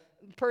the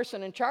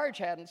person in charge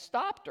hadn't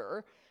stopped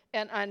her.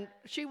 And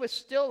she was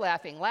still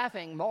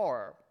laughing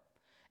more.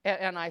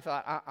 And I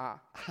thought,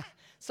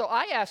 So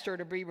I asked her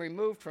to be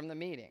removed from the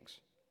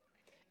meetings.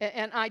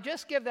 And I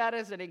just give that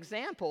as an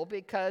example,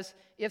 because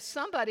if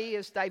somebody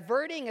is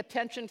diverting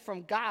attention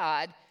from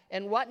God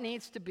and what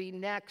needs to be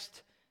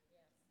next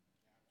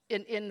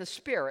in the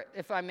Spirit,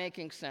 if I'm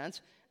making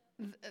sense,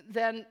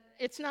 then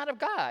it's not of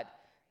God.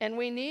 And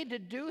we need to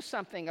do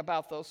something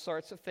about those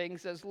sorts of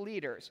things as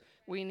leaders.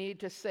 We need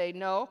to say,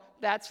 no,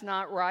 that's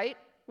not right.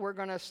 We're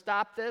going to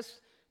stop this.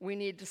 We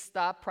need to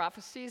stop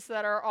prophecies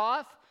that are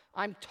off.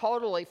 I'm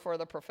totally for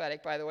the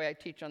prophetic, by the way. I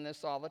teach on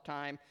this all the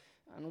time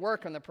and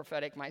work on the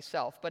prophetic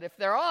myself. But if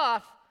they're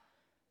off,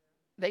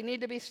 they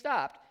need to be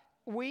stopped.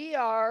 We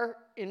are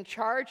in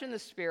charge in the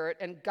Spirit,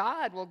 and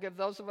God will give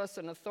those of us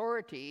in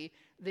authority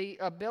the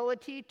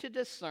ability to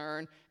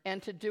discern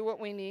and to do what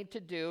we need to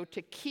do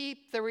to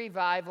keep the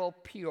revival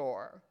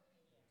pure.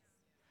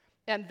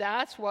 And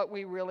that's what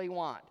we really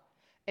want.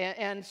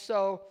 And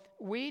so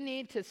we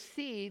need to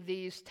see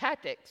these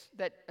tactics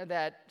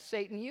that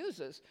Satan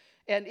uses.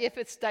 And if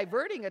it's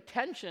diverting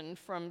attention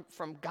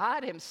from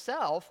God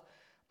himself,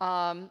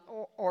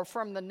 or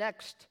from the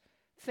next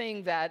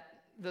thing that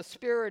the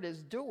Spirit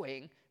is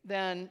doing,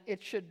 then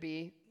it should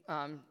be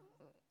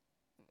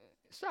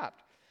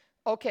stopped.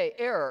 Okay,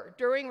 error.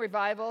 During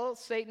revival,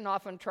 Satan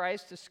often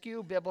tries to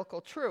skew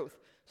biblical truth,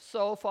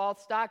 sow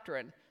false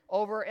doctrine,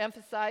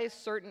 overemphasize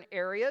certain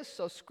areas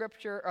so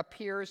Scripture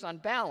appears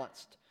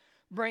unbalanced,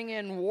 bring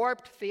in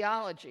warped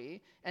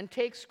theology, and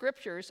take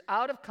Scriptures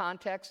out of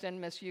context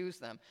and misuse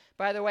them.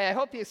 By the way, I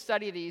hope you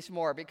study these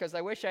more, because I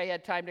wish I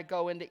had time to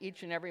go into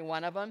each and every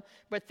one of them,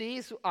 but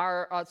these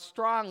are a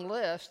strong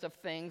list of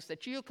things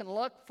that you can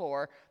look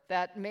for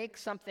that make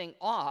something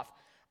off.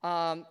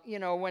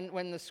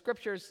 When the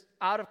Scripture's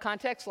out of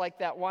context, like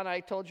that one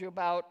I told you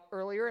about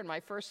earlier in my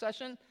first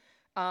session,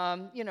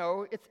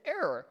 it's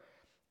error.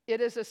 It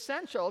is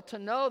essential to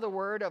know the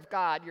Word of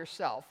God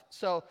yourself.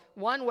 So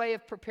one way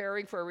of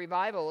preparing for a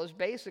revival is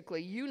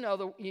basically you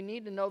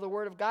need to know the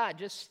Word of God.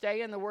 Just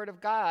stay in the Word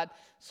of God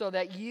so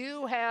that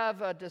you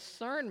have a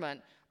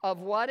discernment of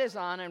what is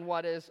on and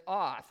what is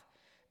off.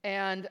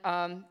 And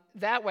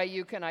that way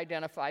you can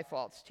identify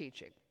false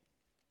teaching.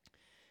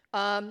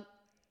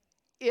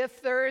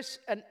 If there's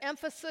an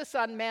emphasis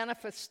on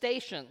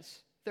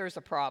manifestations, there's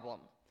a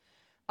problem.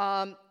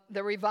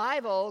 The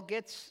revival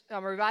gets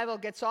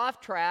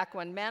off track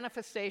when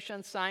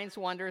manifestations, signs,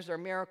 wonders, or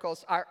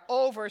miracles are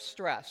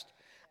overstressed.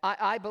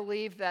 I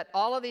believe that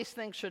all of these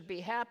things should be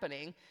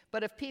happening,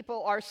 but if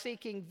people are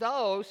seeking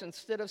those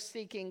instead of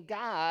seeking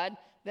God,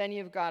 then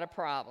you've got a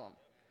problem.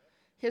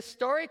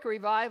 Historic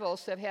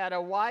revivals have had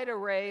a wide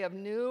array of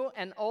new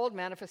and old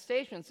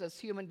manifestations as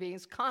human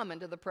beings come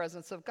into the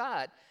presence of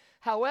God.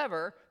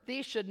 However,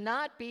 these should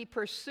not be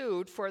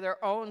pursued for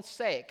their own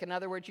sake. In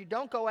other words, you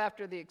don't go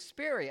after the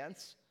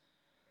experience,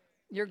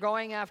 you're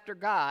going after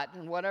God,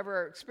 and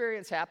whatever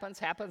experience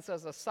happens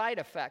as a side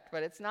effect,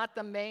 but it's not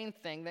the main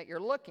thing that you're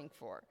looking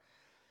for.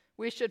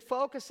 We should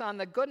focus on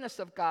the goodness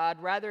of God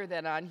rather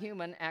than on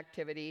human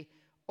activity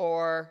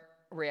or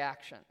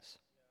reactions.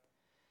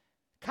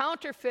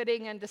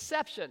 Counterfeiting and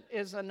deception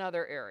is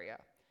another area.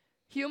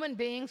 Human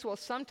beings will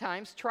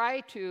sometimes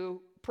try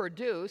to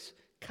produce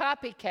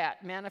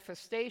copycat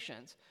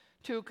manifestations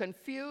to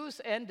confuse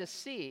and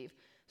deceive,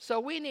 so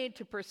we need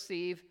to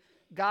perceive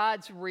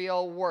God's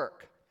real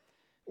work.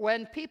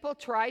 When people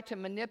try to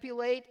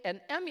manipulate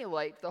and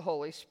emulate the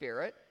Holy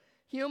Spirit,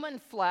 human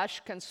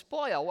flesh can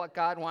spoil what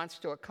God wants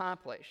to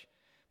accomplish.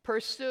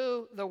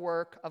 Pursue the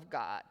work of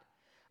God.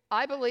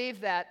 I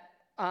believe that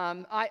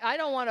I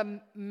don't want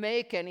to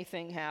make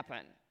anything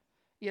happen.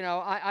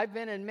 I've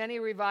been in many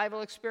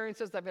revival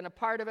experiences. I've been a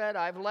part of it.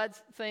 I've led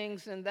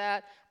things in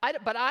that.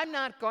 But I'm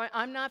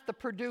not the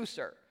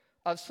producer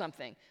of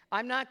something.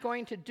 I'm not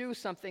going to do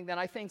something that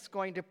I think is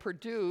going to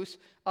produce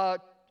a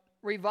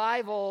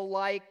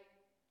revival-like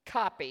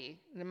copy.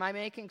 Am I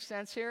making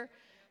sense here?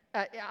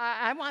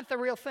 I want the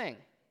real thing.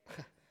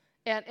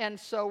 And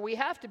so we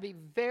have to be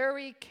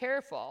very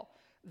careful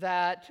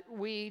that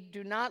we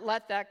do not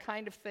let that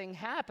kind of thing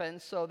happen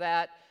so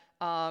that,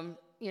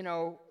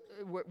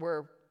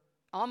 we're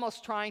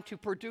almost trying to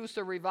produce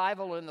a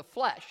revival in the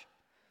flesh.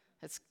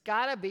 It's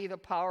got to be the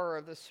power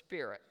of the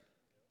Spirit.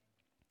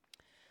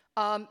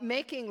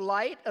 Making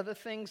light of the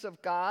things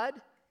of God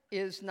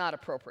is not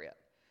appropriate.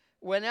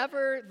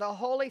 Whenever the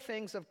holy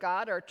things of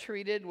God are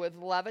treated with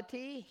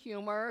levity,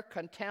 humor,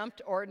 contempt,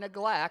 or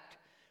neglect,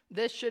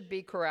 this should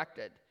be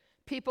corrected.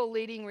 People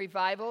leading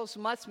revivals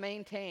must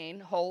maintain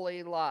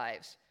holy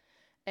lives.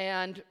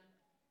 And,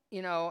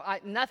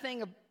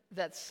 nothing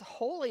that's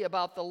holy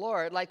about the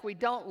Lord, like we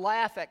don't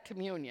laugh at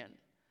communion.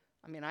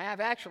 I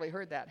have actually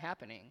heard that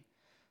happening.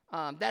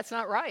 That's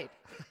not right.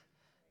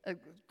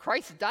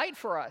 Christ died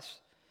for us.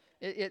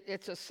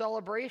 It's a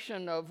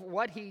celebration of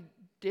what he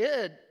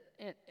did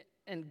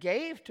and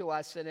gave to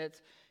us, and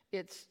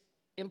it's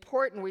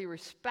important we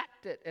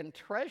respect it and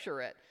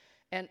treasure it.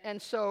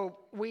 And so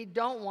we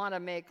don't want to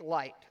make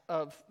light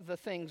of the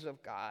things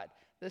of God.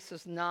 This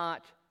is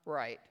not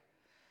right.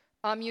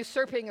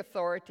 Usurping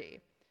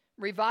authority.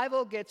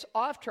 Revival gets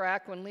off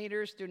track when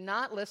leaders do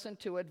not listen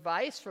to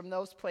advice from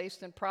those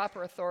placed in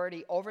proper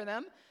authority over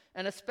them,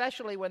 and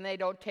especially when they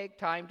don't take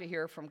time to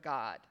hear from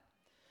God.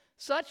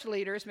 Such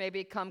leaders may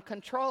become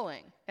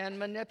controlling and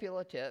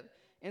manipulative,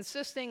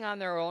 insisting on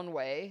their own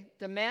way,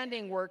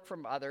 demanding work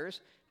from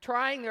others,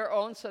 trying their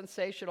own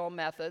sensational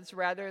methods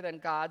rather than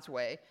God's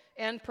way,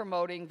 and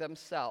promoting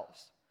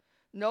themselves.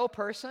 No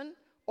person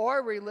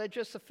or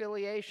religious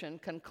affiliation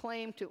can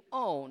claim to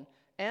own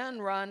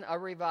and run a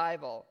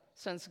revival,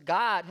 since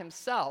God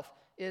himself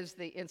is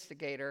the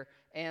instigator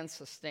and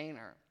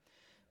sustainer.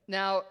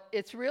 Now,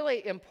 it's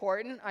really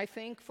important, I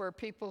think, for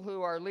people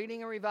who are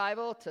leading a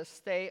revival to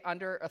stay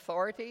under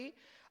authority.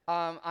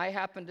 I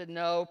happen to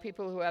know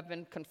people who have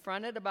been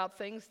confronted about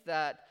things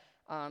that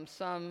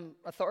some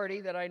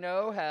authority that I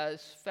know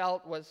has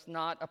felt was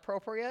not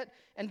appropriate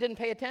and didn't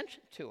pay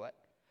attention to it.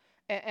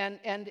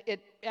 And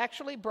it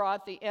actually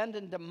brought the end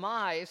and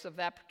demise of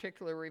that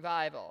particular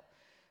revival.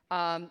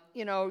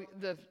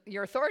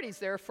 Your authority's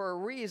there for a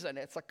reason.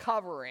 It's a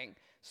covering.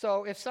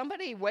 So if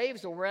somebody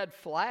waves a red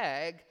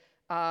flag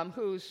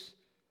who's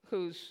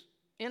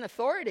in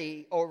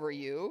authority over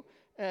you,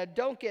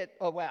 don't get,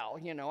 oh, well,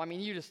 I mean,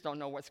 you just don't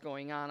know what's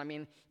going on. I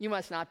mean, you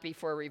must not be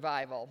for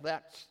revival.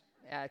 That's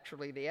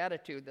actually the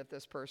attitude that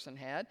this person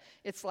had.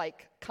 It's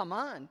like, come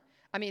on.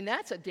 I mean,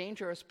 that's a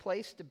dangerous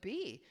place to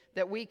be,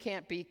 that we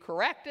can't be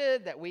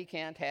corrected, that we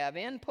can't have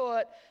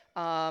input.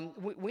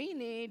 We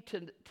need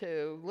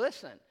to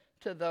listen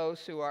to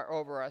those who are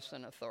over us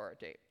in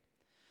authority.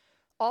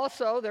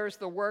 Also, there's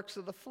the works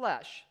of the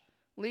flesh.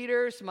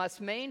 Leaders must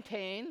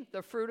maintain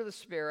the fruit of the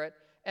Spirit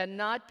and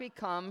not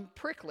become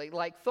prickly,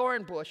 like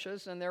thorn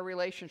bushes in their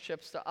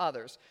relationships to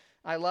others.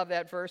 I love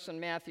that verse in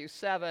Matthew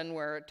 7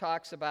 where it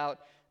talks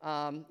about,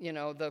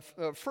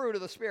 the fruit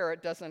of the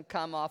Spirit doesn't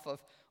come off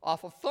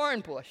of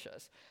thorn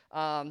bushes.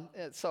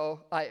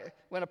 So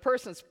when a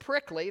person's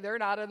prickly, they're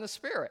not in the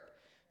Spirit.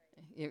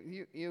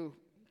 You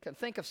can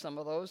think of some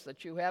of those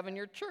that you have in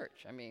your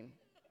church. I mean,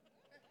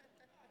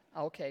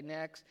 okay,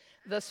 next.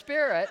 The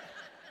Spirit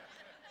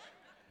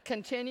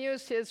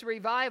continues his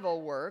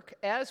revival work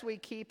as we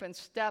keep in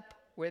step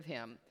with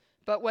him.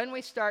 But when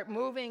we start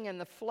moving in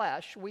the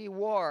flesh, we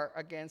war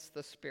against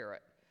the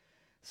Spirit.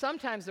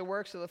 Sometimes the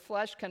works of the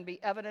flesh can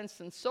be evidenced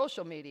in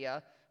social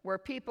media where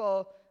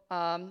people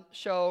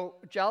show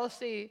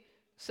jealousy,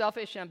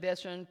 selfish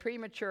ambition,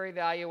 premature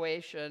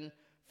evaluation,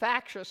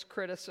 factious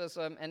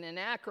criticism, and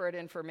inaccurate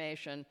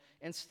information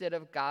instead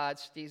of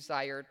God's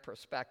desired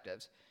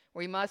perspectives.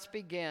 We must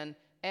begin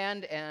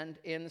and end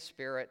in the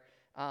Spirit,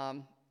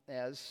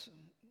 as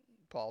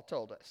Paul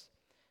told us.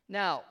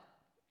 Now,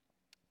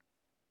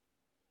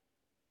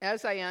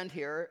 as I end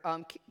here,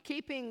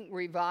 keeping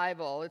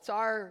revival, it's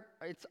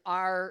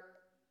our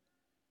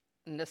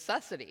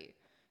necessity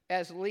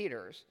as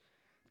leaders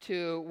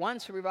to,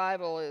 once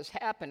revival is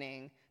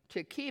happening,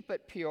 to keep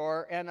it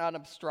pure and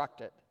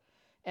unobstructed.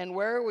 And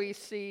where we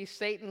see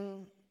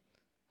Satan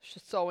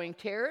sowing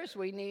tares,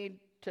 we need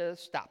to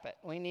stop it.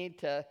 We need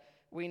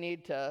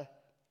to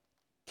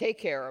take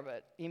care of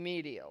it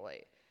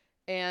immediately.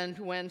 And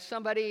when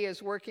somebody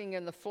is working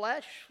in the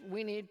flesh,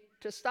 we need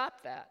to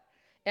stop that.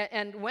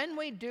 And when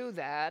we do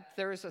that,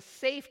 there's a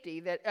safety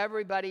that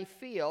everybody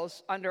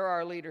feels under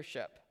our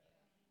leadership.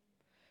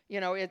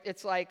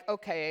 It's like,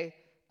 okay,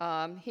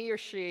 he or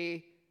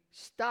she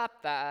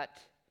stopped that,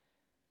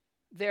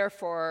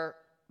 therefore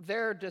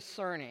they're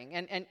discerning,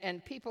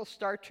 and people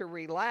start to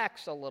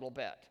relax a little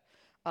bit.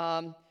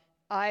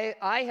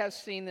 I have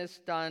seen this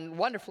done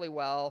wonderfully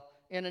well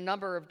in a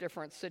number of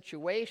different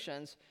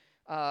situations.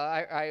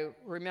 I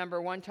remember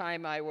one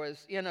time I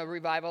was in a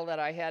revival that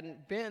I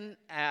hadn't been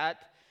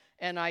at,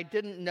 and I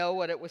didn't know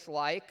what it was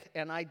like,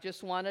 and I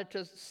just wanted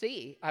to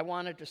see. I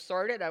wanted to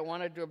sort it. I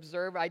wanted to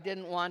observe. I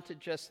didn't want to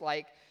just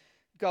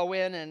go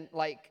in and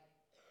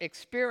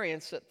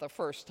experience it the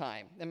first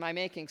time. Am I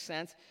making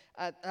sense?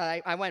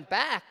 I went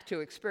back to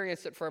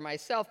experience it for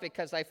myself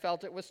because I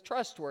felt it was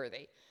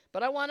trustworthy,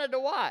 but I wanted to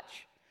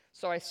watch.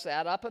 So I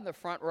sat up in the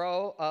front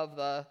row of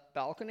the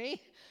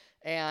balcony,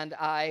 and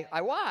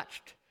I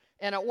watched.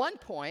 And at one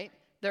point,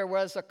 there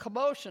was a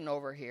commotion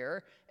over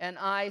here, and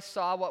I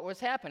saw what was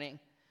happening.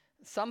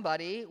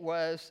 Somebody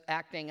was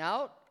acting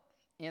out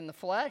in the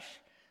flesh.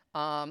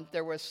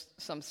 There was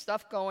some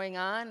stuff going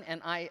on,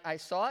 and I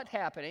saw it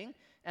happening,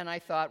 and I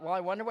thought, well, I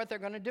wonder what they're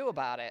going to do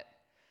about it.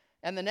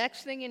 And the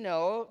next thing you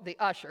know, the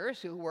ushers,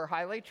 who were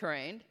highly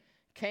trained,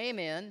 came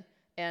in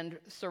and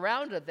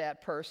surrounded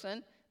that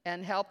person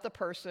and helped the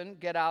person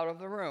get out of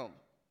the room.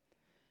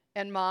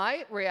 And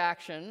my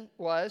reaction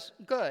was,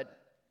 good.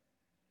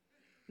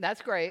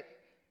 That's great.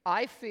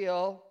 I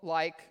feel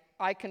like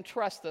I can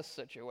trust this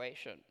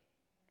situation.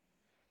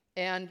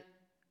 And,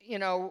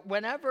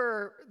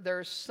 whenever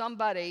there's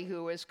somebody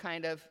who is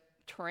kind of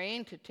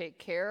trained to take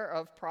care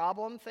of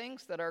problem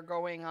things that are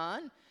going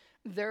on,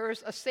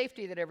 there's a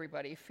safety that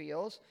everybody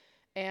feels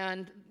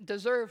and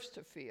deserves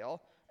to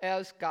feel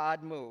as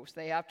God moves.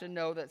 They have to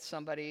know that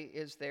somebody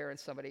is there and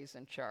somebody's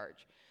in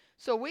charge.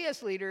 So we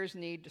as leaders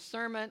need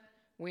discernment,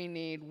 we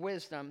need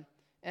wisdom,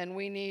 and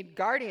we need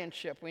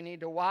guardianship. We need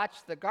to watch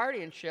the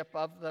guardianship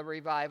of the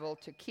revival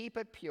to keep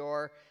it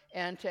pure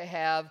and to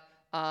have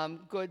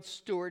good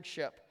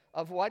stewardship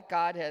of what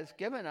God has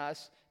given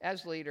us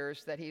as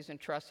leaders that he's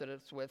entrusted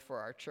us with for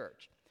our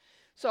church.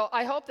 So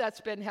I hope that's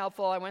been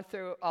helpful. I went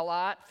through a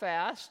lot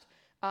fast,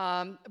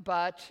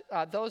 but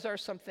those are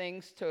some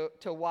things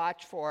to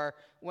watch for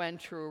when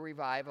true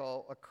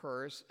revival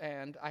occurs,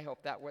 and I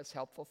hope that was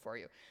helpful for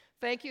you.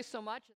 Thank you so much.